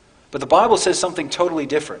 But the Bible says something totally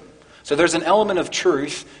different. So there's an element of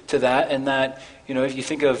truth to that, and that, if you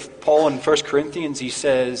think of Paul in 1 Corinthians, he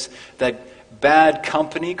says that bad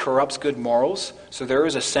company corrupts good morals. So there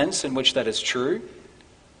is a sense in which that is true.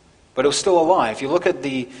 But it was still a lie. If you look at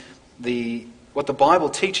what the Bible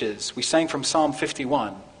teaches, we sang from Psalm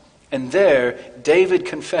 51. And there, David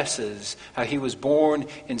confesses how he was born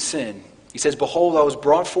in sin. He says, behold, I was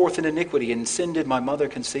brought forth in iniquity, and in sin did my mother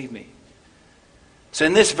conceive me. So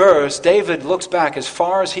in this verse, David looks back as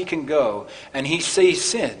far as he can go, and he sees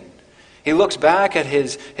sin. He looks back at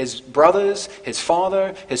his brothers, his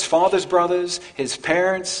father's brothers, his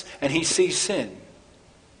parents, and he sees sin.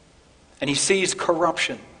 And he sees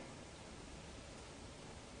corruption.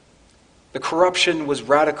 The corruption was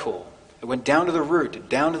radical. It went down to the root,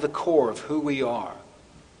 down to the core of who we are.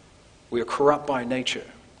 We are corrupt by nature.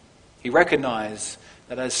 He recognized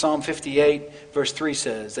that, as Psalm 58 verse 3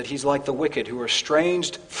 says, that he's like the wicked who are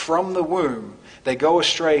estranged from the womb. They go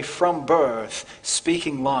astray from birth,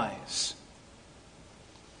 speaking lies.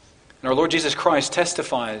 And our Lord Jesus Christ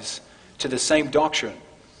testifies to the same doctrine.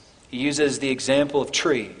 He uses the example of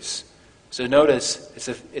trees. So notice,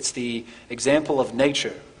 it's the example of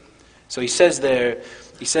nature. So he says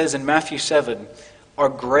in Matthew 7, "Are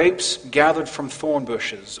grapes gathered from thorn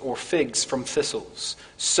bushes, or figs from thistles?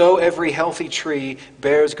 So every healthy tree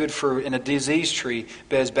bears good fruit, and a diseased tree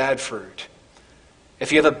bears bad fruit.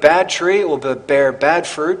 If you have a bad tree, it will bear bad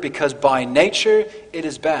fruit, because by nature it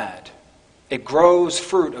is bad. It grows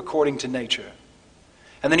fruit according to nature."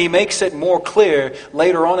 And then he makes it more clear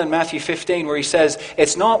later on in Matthew 15, where he says,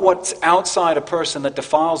 it's not what's outside a person that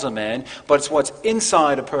defiles a man, but it's what's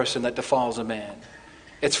inside a person that defiles a man.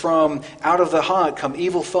 It's from out of the heart come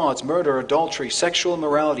evil thoughts, murder, adultery, sexual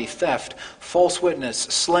immorality, theft, false witness,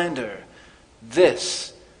 slander.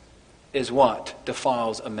 This is what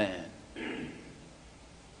defiles a man.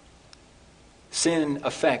 Sin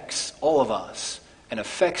affects all of us and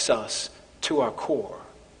affects us to our core.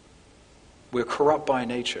 We're corrupt by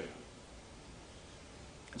nature.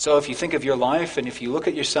 And so if you think of your life and if you look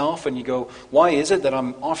at yourself and you go, why is it that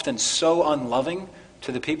I'm often so unloving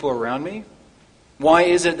to the people around me? Why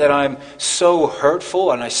is it that I'm so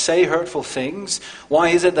hurtful and I say hurtful things? Why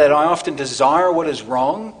is it that I often desire what is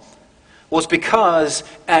wrong? Well, it's because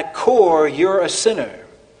at core you're a sinner.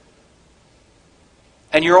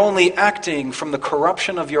 And you're only acting from the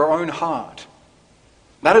corruption of your own heart.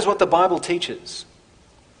 That is what the Bible teaches.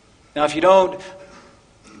 Now, if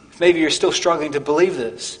maybe you're still struggling to believe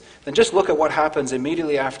this, then just look at what happens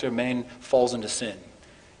immediately after man falls into sin.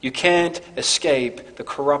 You can't escape the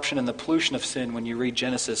corruption and the pollution of sin when you read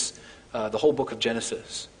Genesis, the whole book of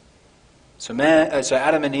Genesis. So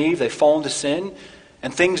Adam and Eve, they fall into sin,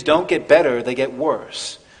 and things don't get better, they get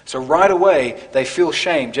worse. So right away, they feel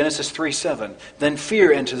shame, Genesis 3:7. Then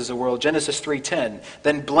fear enters the world, Genesis 3:10.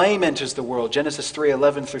 Then blame enters the world, Genesis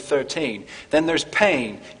 3:11 through 13. Then there's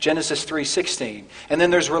pain, Genesis 3:16. And then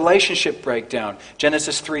there's relationship breakdown,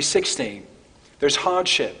 Genesis 3:16. There's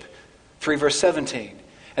hardship, 3 verse 17.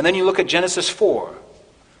 And then you look at Genesis 4.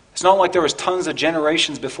 It's not like there was tons of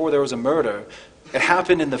generations before there was a murder. It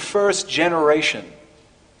happened in the first generation.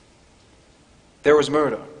 There was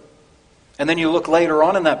murder. And then you look later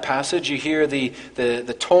on in that passage, you hear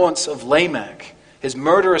the taunts of Lamech, his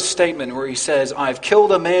murderous statement where he says, "I've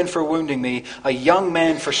killed a man for wounding me, a young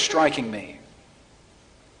man for striking me."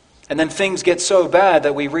 And then things get so bad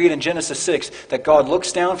that we read in Genesis 6 that God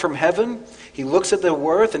looks down from heaven, he looks at the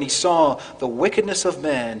earth, and he saw the wickedness of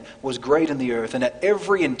man was great in the earth, and that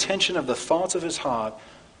every intention of the thoughts of his heart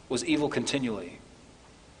was evil continually.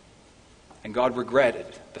 And God regretted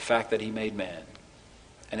the fact that he made man.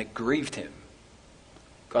 And it grieved him.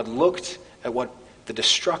 God looked at what the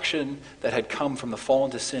destruction that had come from the fall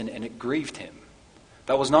into sin, and it grieved him.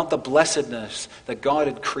 That was not the blessedness that God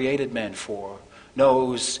had created man for. No,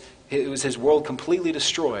 it was his world completely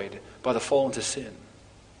destroyed by the fall into sin.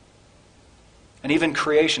 And even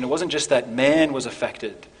creation, it wasn't just that man was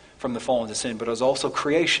affected from the fall into sin, but it was also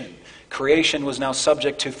creation. Creation was now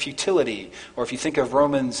subject to futility. Or if you think of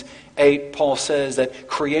Romans 8, Paul says that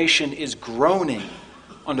creation is groaning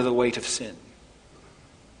under the weight of sin.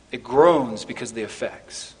 It groans because of the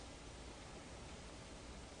effects.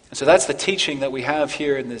 And so that's the teaching that we have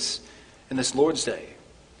here in this Lord's Day.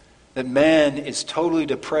 That man is totally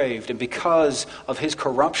depraved, and because of his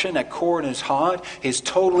corruption at core in his heart, he is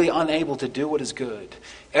totally unable to do what is good.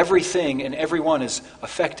 Everything and everyone is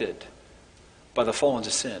affected by the fall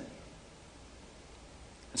into sin.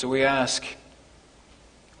 And so we ask,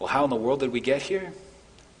 well, how in the world did we get here?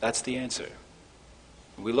 That's the answer.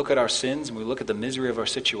 When we look at our sins and we look at the misery of our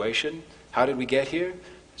situation, how did we get here?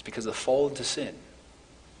 It's because of the fall into sin.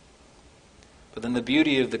 But then the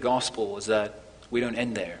beauty of the gospel is that we don't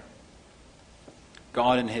end there.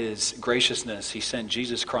 God in his graciousness, he sent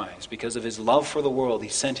Jesus Christ. Because of his love for the world, he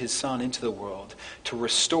sent his Son into the world to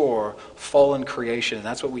restore fallen creation. And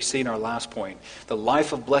that's what we see in our last point. The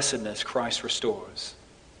life of blessedness Christ restores.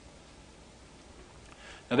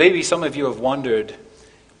 Now maybe some of you have wondered,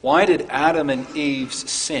 why did Adam and Eve's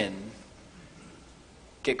sin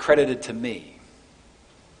get credited to me?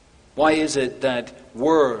 Why is it that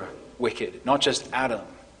we're wicked, not just Adam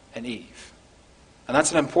and Eve? And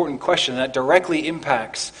that's an important question that directly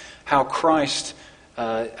impacts how Christ's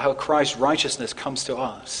righteousness comes to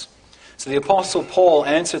us. So the Apostle Paul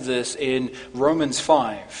answered this in Romans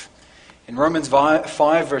 5. In Romans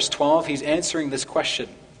 5 verse 12, he's answering this question.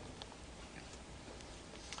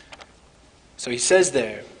 So he says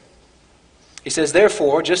there, He says,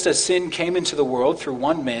 therefore, just as sin came into the world through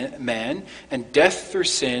one man, and death through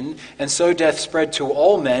sin, and so death spread to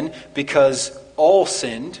all men because all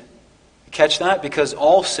sinned. Catch that? Because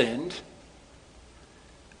all sinned.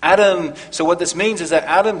 So what this means is that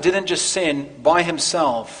Adam didn't just sin by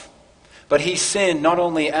himself, but he sinned not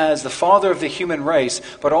only as the father of the human race,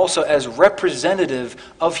 but also as representative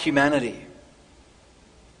of humanity.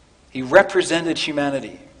 He represented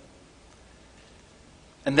humanity.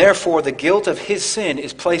 And therefore, the guilt of his sin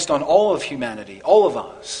is placed on all of humanity, all of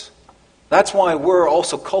us. That's why we're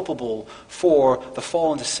also culpable for the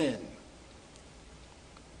fall into sin.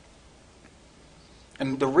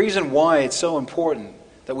 And the reason why it's so important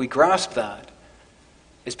that we grasp that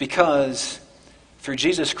is because through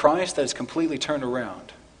Jesus Christ, that is completely turned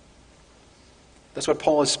around. That's what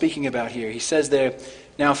Paul is speaking about here. He says there,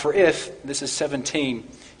 now for if, this is 17, he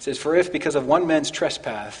says, for if because of one man's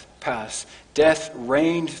trespass, death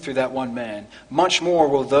reigned through that one man, much more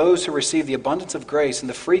will those who receive the abundance of grace and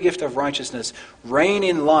the free gift of righteousness reign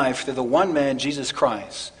in life through the one man, Jesus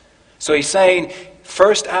Christ. So he's saying,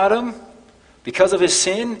 first Adam, because of his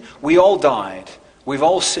sin, we all died. We've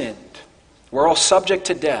all sinned. We're all subject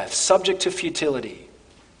to death, subject to futility.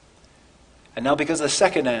 And now because of the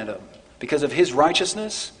second Adam, because of his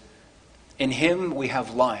righteousness, in him we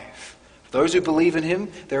have life. For those who believe in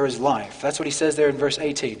him, there is life. That's what he says there in verse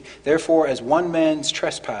 18. Therefore, as one man's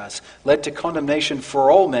trespass led to condemnation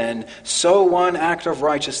for all men, so one act of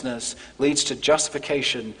righteousness leads to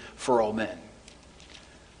justification for all men.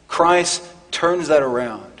 Christ turns that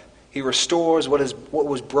around. He restores what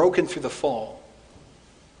was broken through the fall.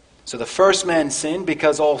 So the first man sinned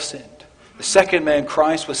because all sinned. The second man,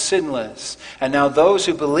 Christ, was sinless. And now those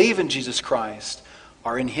who believe in Jesus Christ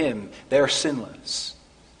are in him. They are sinless.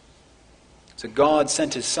 So God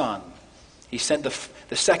sent his Son. He sent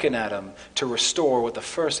the second Adam to restore what the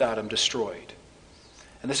first Adam destroyed.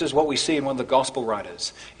 And this is what we see in one of the gospel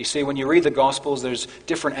writers. You see, when you read the Gospels, there's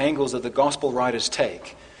different angles that the gospel writers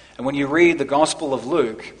take. And when you read the Gospel of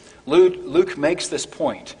Luke makes this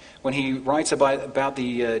point when he writes about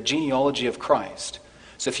the genealogy of Christ.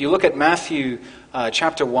 So if you look at Matthew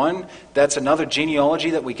chapter 1, that's another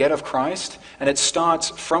genealogy that we get of Christ. And it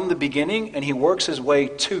starts from the beginning and he works his way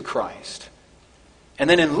to Christ. And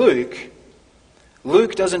then in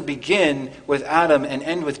Luke doesn't begin with Adam and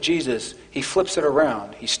end with Jesus. He flips it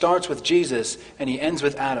around. He starts with Jesus and he ends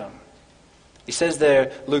with Adam. He says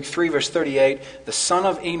there, Luke 3 verse 38, the son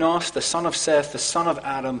of Enos, the son of Seth, the son of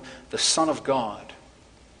Adam, the son of God.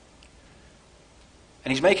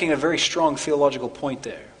 And he's making a very strong theological point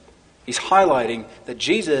there. He's highlighting that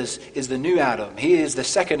Jesus is the new Adam. He is the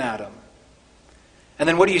second Adam. And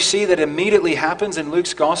then what do you see that immediately happens in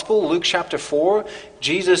Luke's gospel? Luke chapter 4,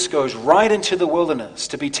 Jesus goes right into the wilderness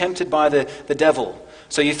to be tempted by the devil.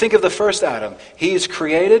 So you think of the first Adam. He's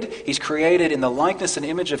created in the likeness and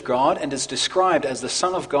image of God and is described as the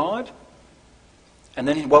Son of God. And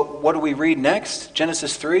then what do we read next?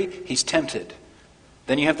 Genesis 3, he's tempted.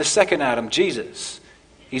 Then you have the second Adam, Jesus.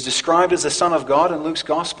 He's described as the Son of God in Luke's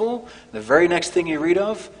gospel. The very next thing you read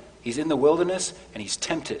of, he's in the wilderness and he's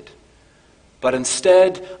tempted. But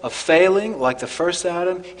instead of failing like the first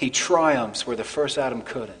Adam, he triumphs where the first Adam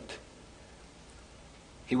couldn't.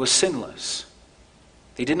 He was sinless.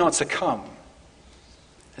 He did not succumb.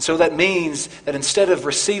 And so that means that instead of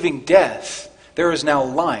receiving death, there is now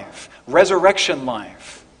life, resurrection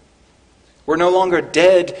life. We're no longer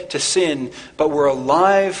dead to sin, but we're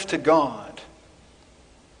alive to God.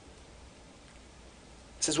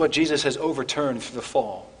 This is what Jesus has overturned through the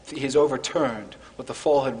fall. He has overturned what the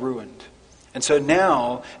fall had ruined. And so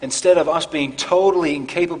now, instead of us being totally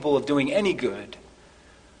incapable of doing any good,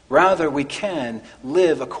 rather we can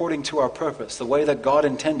live according to our purpose, the way that God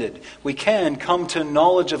intended. We can come to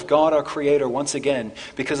knowledge of God our Creator once again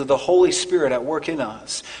because of the Holy Spirit at work in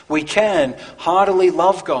us. We can heartily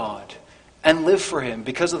love God and live for Him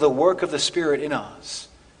because of the work of the Spirit in us.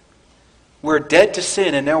 We're dead to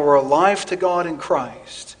sin and now we're alive to God in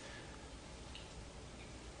Christ.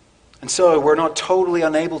 And so we're not totally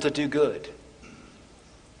unable to do good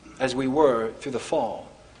as we were through the fall.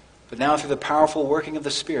 But now through the powerful working of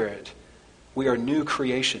the Spirit, we are new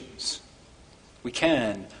creations. We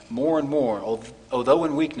can, more and more, although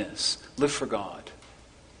in weakness, live for God.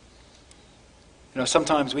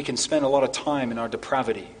 Sometimes we can spend a lot of time in our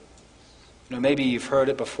depravity. Maybe you've heard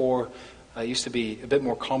it before. It used to be a bit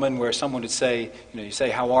more common where someone would say, you say,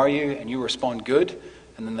 how are you? And you respond, good.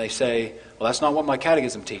 And then they say, well, that's not what my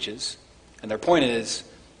catechism teaches. And their point is,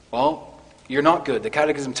 well, you're not good. The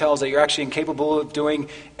catechism tells that you're actually incapable of doing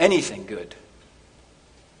anything good.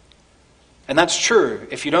 And that's true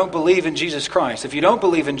if you don't believe in Jesus Christ. If you don't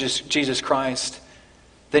believe in Jesus Christ,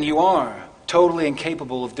 then you are totally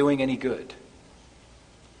incapable of doing any good.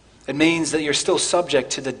 It means that you're still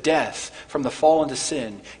subject to the death from the fall into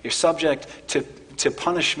sin. You're subject to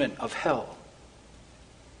punishment of hell.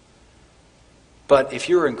 But if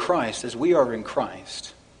you're in Christ, as we are in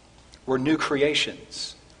Christ, we're new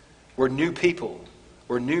creations. We're new people.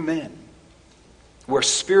 We're new men. We're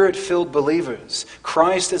Spirit-filled believers.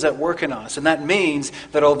 Christ is at work in us. And that means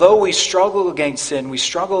that although we struggle against sin, we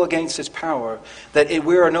struggle against its power, that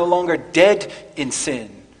we are no longer dead in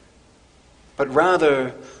sin. But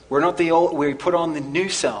rather, we're not the old, we put on the new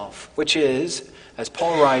self, which is, as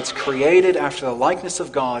Paul writes, created after the likeness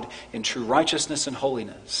of God in true righteousness and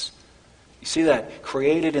holiness. You see that?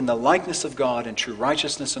 Created in the likeness of God in true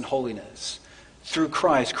righteousness and holiness. Through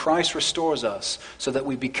Christ, Christ restores us so that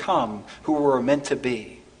we become who we're meant to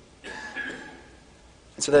be.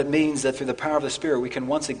 And so that means that through the power of the Spirit, we can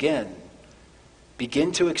once again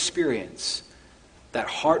begin to experience that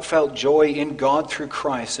heartfelt joy in God through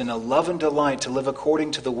Christ and a love and delight to live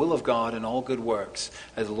according to the will of God in all good works,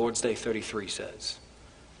 as the Lord's Day 33 says.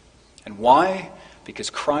 And why? Because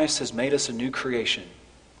Christ has made us a new creation.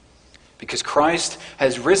 Because Christ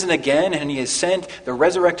has risen again and He has sent the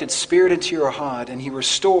resurrected Spirit into your heart and He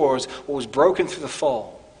restores what was broken through the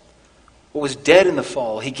fall, what was dead in the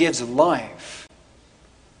fall. He gives life.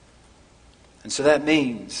 And so that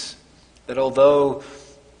means that although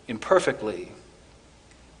imperfectly,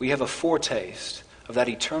 we have a foretaste of that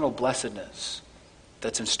eternal blessedness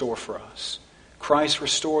that's in store for us. Christ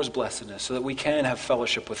restores blessedness so that we can have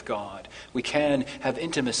fellowship with God. We can have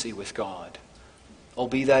intimacy with God.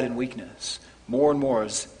 Albeit that in weakness, more and more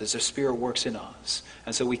as the Spirit works in us.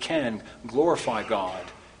 And so we can glorify God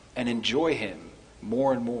and enjoy Him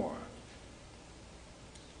more and more.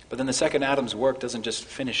 But then the second Adam's work doesn't just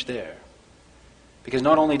finish there. Because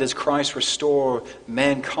not only does Christ restore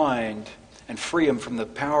mankind and free him from the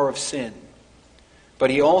power of sin, but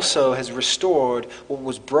He also has restored what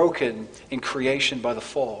was broken in creation by the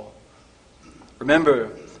fall.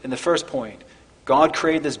 Remember, in the first point, God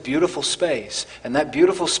created this beautiful space, and that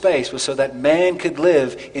beautiful space was so that man could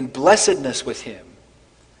live in blessedness with Him.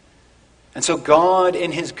 And so God,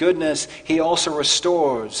 in His goodness, He also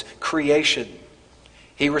restores creation.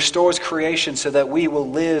 He restores creation so that we will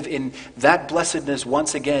live in that blessedness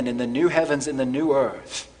once again, in the new heavens and the new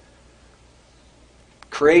earth.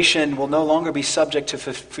 Creation will no longer be subject to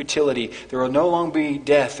futility. There will no longer be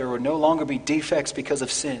death. There will no longer be defects because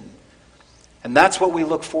of sin. And that's what we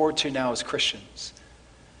look forward to now as Christians.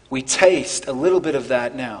 We taste a little bit of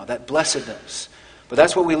that now, that blessedness. But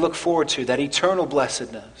that's what we look forward to, that eternal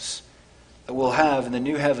blessedness that we'll have in the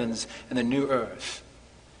new heavens and the new earth.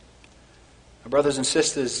 My brothers and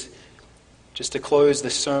sisters, just to close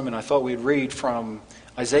this sermon, I thought we'd read from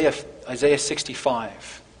Isaiah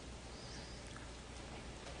 65.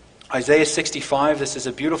 Isaiah 65, this is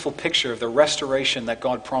a beautiful picture of the restoration that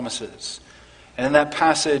God promises. And in that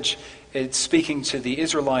passage, it's speaking to the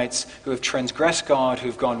Israelites who have transgressed God, who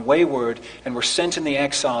have gone wayward, and were sent in the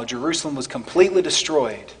exile. Jerusalem was completely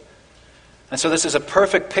destroyed. And so this is a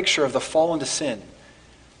perfect picture of the fall into sin.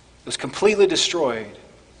 It was completely destroyed.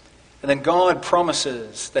 And then God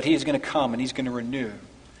promises that He is going to come and He's going to renew.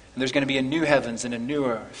 And there's going to be a new heavens and a new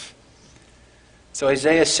earth. So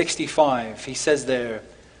Isaiah 65, he says there,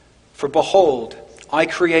 "For behold, I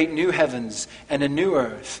create new heavens and a new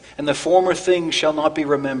earth, and the former things shall not be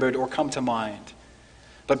remembered or come to mind.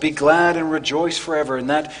 But be glad and rejoice forever in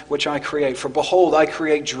that which I create. For behold, I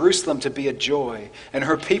create Jerusalem to be a joy, and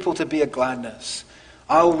her people to be a gladness.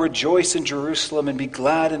 I will rejoice in Jerusalem and be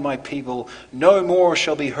glad in my people. No more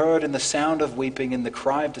shall be heard in the sound of weeping and the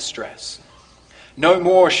cry of distress. No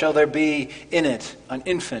more shall there be in it an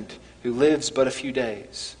infant who lives but a few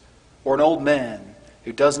days, or an old man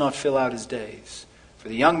who does not fill out his days. For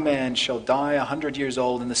the young man shall die 100 years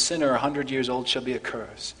old, and the sinner 100 years old shall be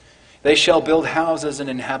accursed. They shall build houses and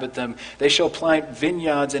inhabit them. They shall plant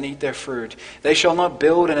vineyards and eat their fruit. They shall not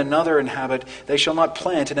build and another inhabit. They shall not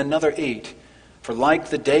plant and another eat. For like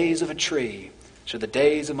the days of a tree shall the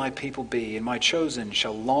days of my people be, and my chosen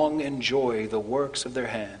shall long enjoy the works of their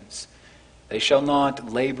hands. They shall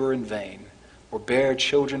not labor in vain, or bear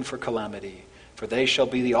children for calamity. For they shall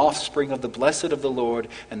be the offspring of the blessed of the Lord,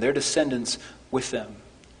 and their descendants with them.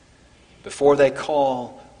 Before they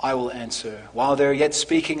call, I will answer. While they are yet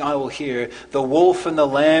speaking, I will hear. The wolf and the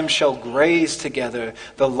lamb shall graze together.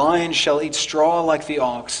 The lion shall eat straw like the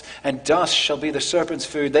ox, and dust shall be the serpent's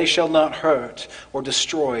food. They shall not hurt or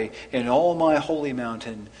destroy in all my holy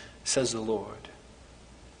mountain, says the Lord."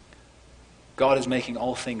 God is making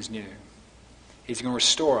all things new. He's going to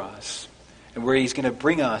restore us. and where he's going to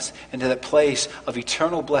bring us into that place of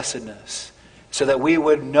eternal blessedness so that we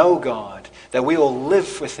would know God, that we will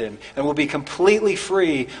live with him, and will be completely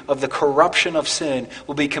free of the corruption of sin,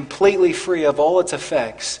 will be completely free of all its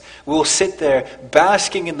effects. We will sit there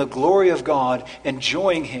basking in the glory of God,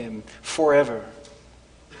 enjoying him forever.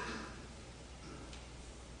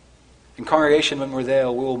 In congregation, when we're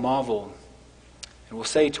there, we will marvel and we'll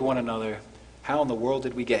say to one another, how in the world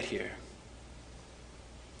did we get here?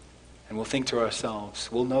 And we'll think to ourselves,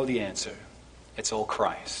 we'll know the answer. It's all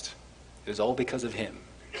Christ. It was all because of him.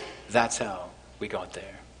 That's how we got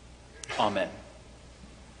there. Amen.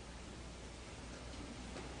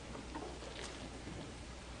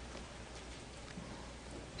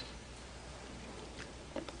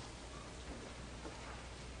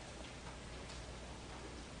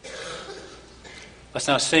 Let's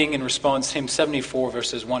now sing in response hymn 74,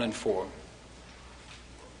 verses 1 and 4.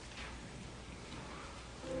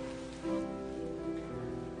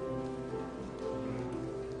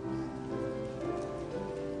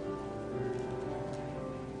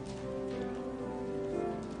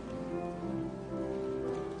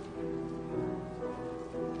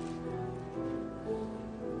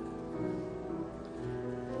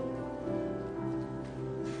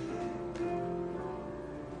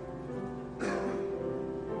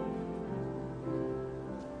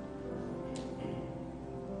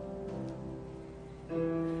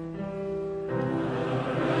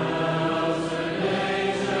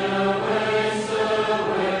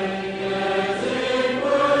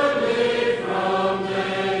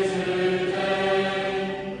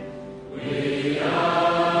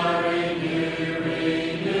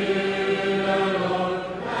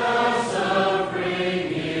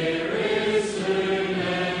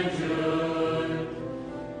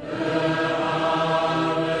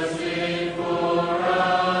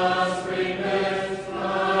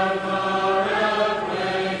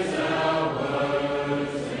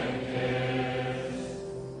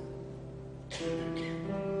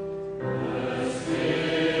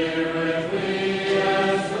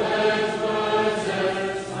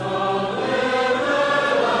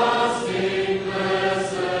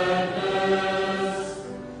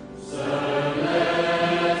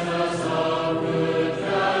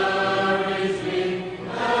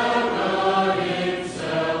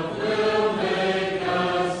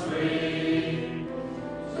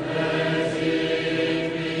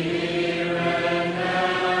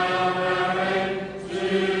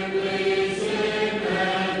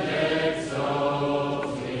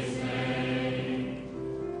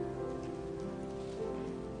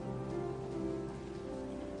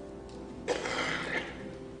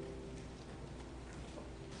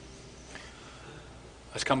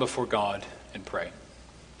 Let's come before God and pray.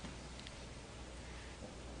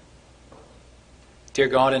 Dear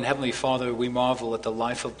God and Heavenly Father, we marvel at the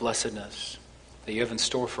life of blessedness that you have in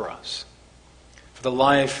store for us. For the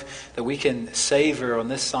life that we can savor on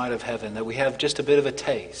this side of heaven, that we have just a bit of a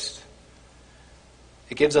taste.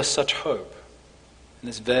 It gives us such hope in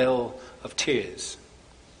this veil of tears.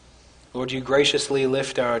 Lord, you graciously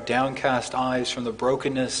lift our downcast eyes from the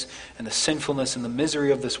brokenness and the sinfulness and the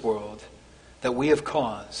misery of this world that we have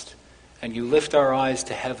caused, and you lift our eyes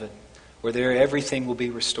to heaven, where there everything will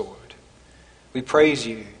be restored. We praise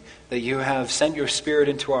you that you have sent your Spirit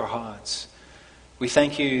into our hearts. We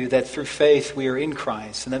thank you that through faith we are in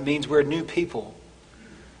Christ, and that means we're new people,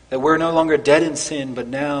 that we're no longer dead in sin, but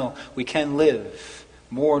now we can live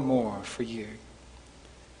more and more for you.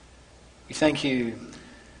 We thank you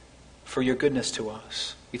for your goodness to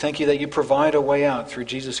us. We thank you that you provide a way out through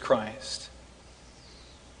Jesus Christ.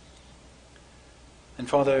 And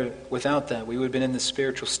Father, without that, we would have been in this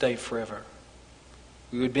spiritual state forever.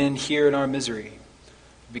 We would have been here in our misery.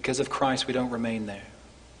 Because of Christ, we don't remain there.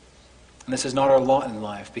 And this is not our lot in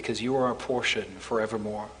life, because you are our portion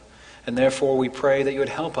forevermore. And therefore, we pray that you would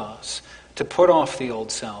help us to put off the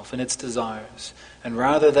old self and its desires, and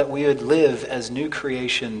rather that we would live as new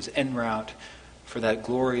creations en route for that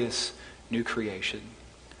glorious new creation.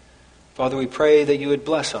 Father, we pray that you would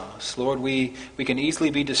bless us. Lord, we can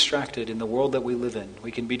easily be distracted in the world that we live in.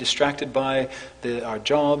 We can be distracted by our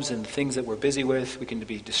jobs and the things that we're busy with. We can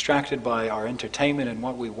be distracted by our entertainment and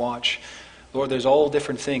what we watch. Lord, there's all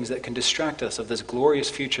different things that can distract us of this glorious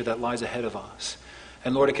future that lies ahead of us.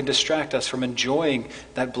 And Lord, it can distract us from enjoying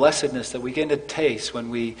that blessedness that we get to taste when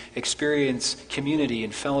we experience community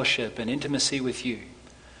and fellowship and intimacy with you.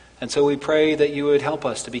 And so we pray that you would help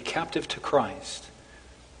us to be captive to Christ.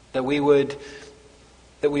 That we would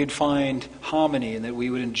find harmony, and that we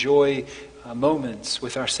would enjoy moments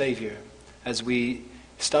with our Savior as we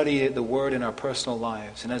study the Word in our personal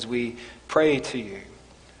lives, and as we pray to you.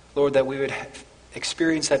 Lord, that we would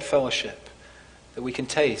experience that fellowship, that we can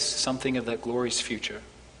taste something of that glorious future.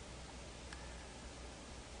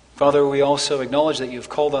 Father, we also acknowledge that you've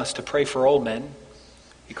called us to pray for all men.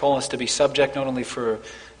 You call us to be subject not only for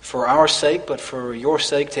our sake, but for your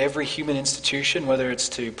sake to every human institution, whether it's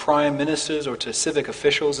to prime ministers or to civic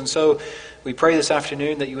officials. And so we pray this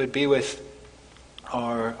afternoon that you would be with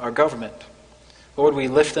our government. Lord, we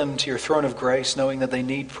lift them to your throne of grace, knowing that they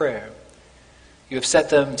need prayer. You have set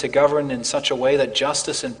them to govern in such a way that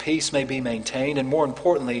justice and peace may be maintained, and more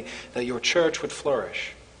importantly, that your church would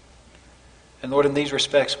flourish. And Lord, in these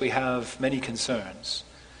respects, we have many concerns.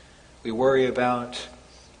 We worry about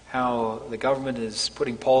how the government is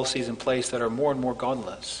putting policies in place that are more and more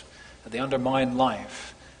godless, that they undermine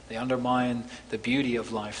life, they undermine the beauty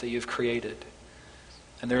of life that you've created.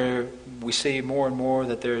 And we see more and more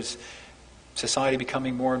that there's society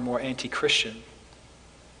becoming more and more anti-Christian.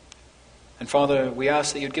 And Father, we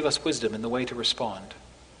ask that you'd give us wisdom in the way to respond.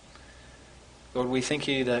 Lord, we thank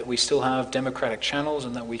you that we still have democratic channels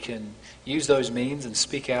and that we can use those means and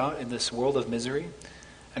speak out in this world of misery.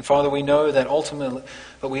 And Father, we know that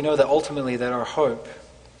ultimately that our hope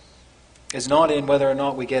is not in whether or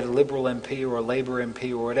not we get a Liberal MP or a Labour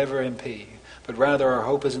MP or whatever MP, but rather our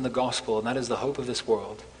hope is in the gospel, and that is the hope of this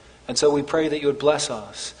world. And so we pray that you would bless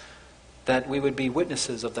us, that we would be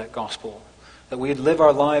witnesses of that gospel, that we would live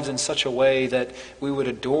our lives in such a way that we would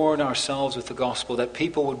adorn ourselves with the gospel, that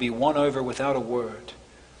people would be won over without a word.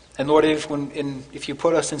 And Lord, if you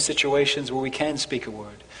put us in situations where we can speak a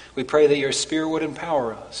word, we pray that your Spirit would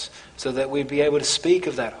empower us so that we'd be able to speak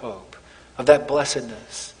of that hope, of that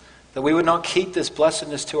blessedness, that we would not keep this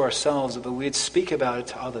blessedness to ourselves, but we'd speak about it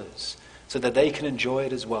to others so that they can enjoy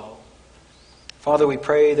it as well. Father, we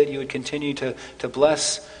pray that you would continue to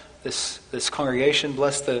bless this congregation,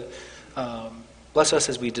 bless us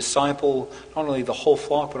as we disciple not only the whole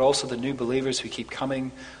flock, but also the new believers who keep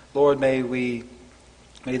coming. Lord, may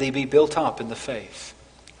they be built up in the faith.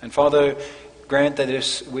 And Father, grant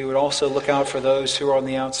that we would also look out for those who are on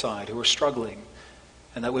the outside, who are struggling,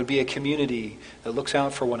 and that would be a community that looks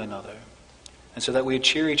out for one another. And so that we would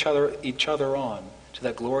cheer each other on to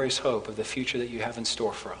that glorious hope of the future that you have in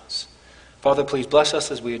store for us. Father, please bless us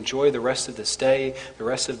as we enjoy the rest of this day, the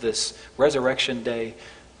rest of this resurrection day.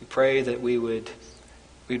 We pray that we'd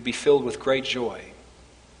be filled with great joy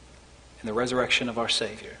in the resurrection of our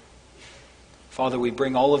Savior. Father, we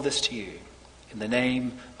bring all of this to you in the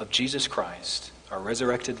name of Jesus Christ, our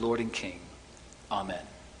resurrected Lord and King. Amen.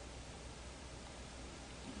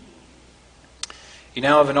 You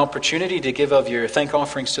now have an opportunity to give of your thank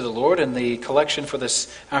offerings to the Lord, and the collection for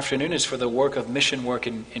this afternoon is for the work of mission work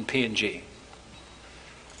in PNG.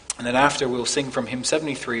 And then after, we'll sing from hymn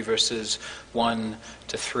 73, verses 1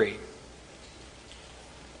 to 3.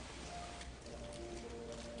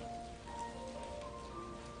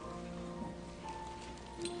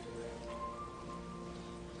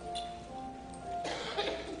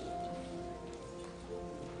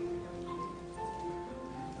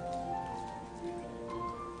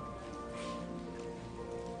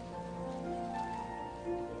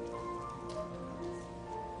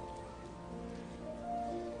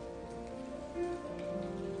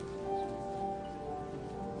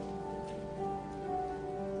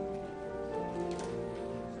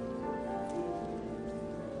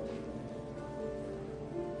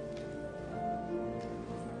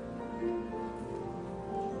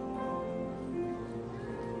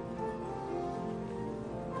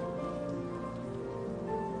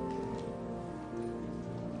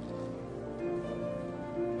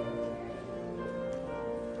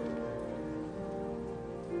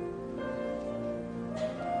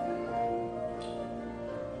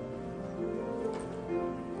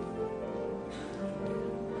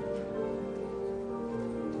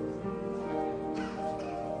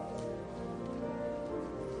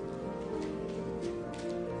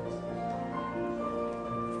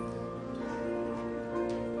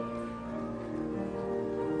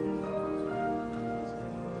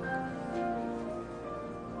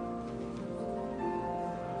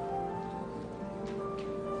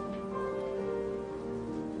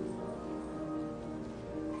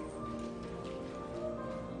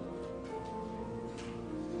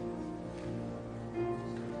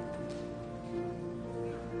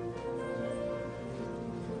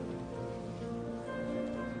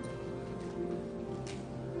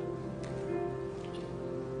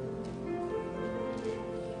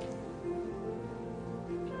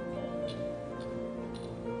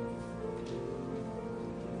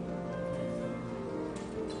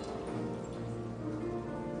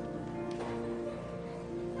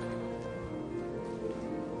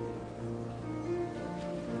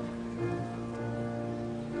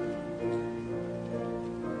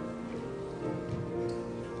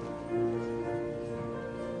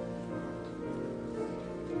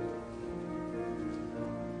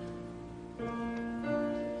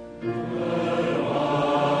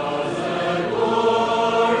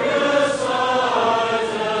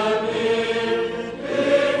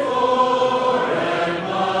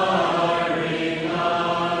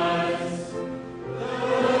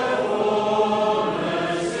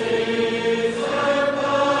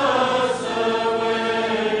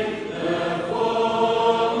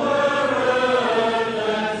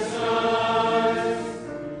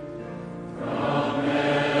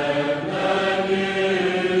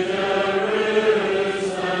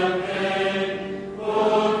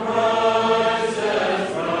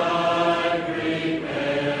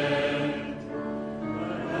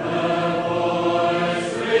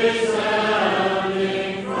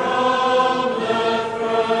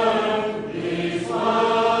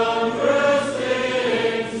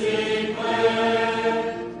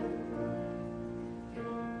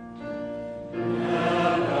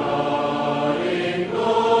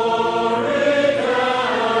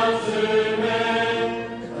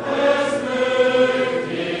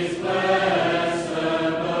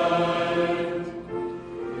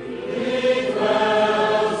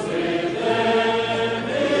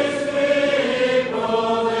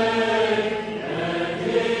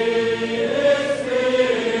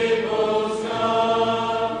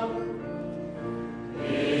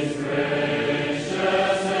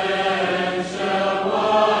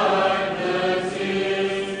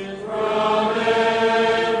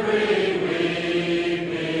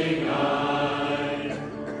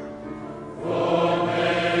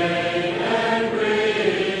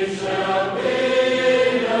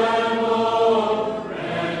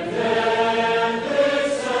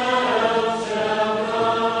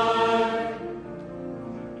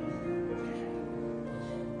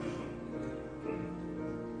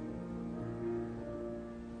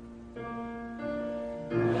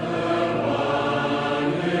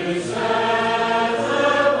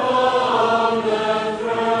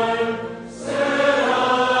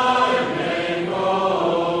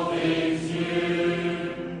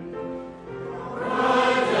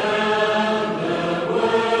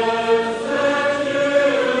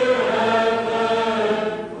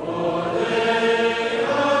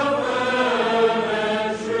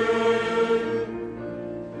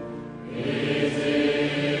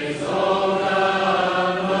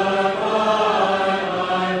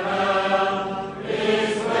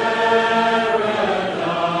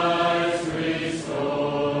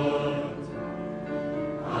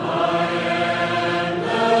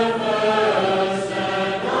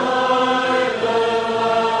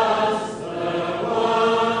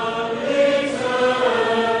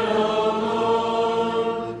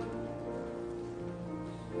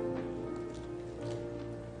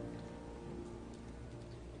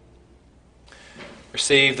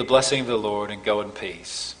 receive the blessing of the Lord and go in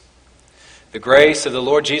peace. The grace of the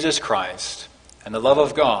Lord Jesus Christ and the love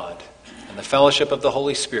of God and the fellowship of the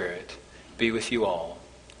Holy Spirit be with you all.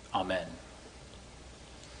 Amen.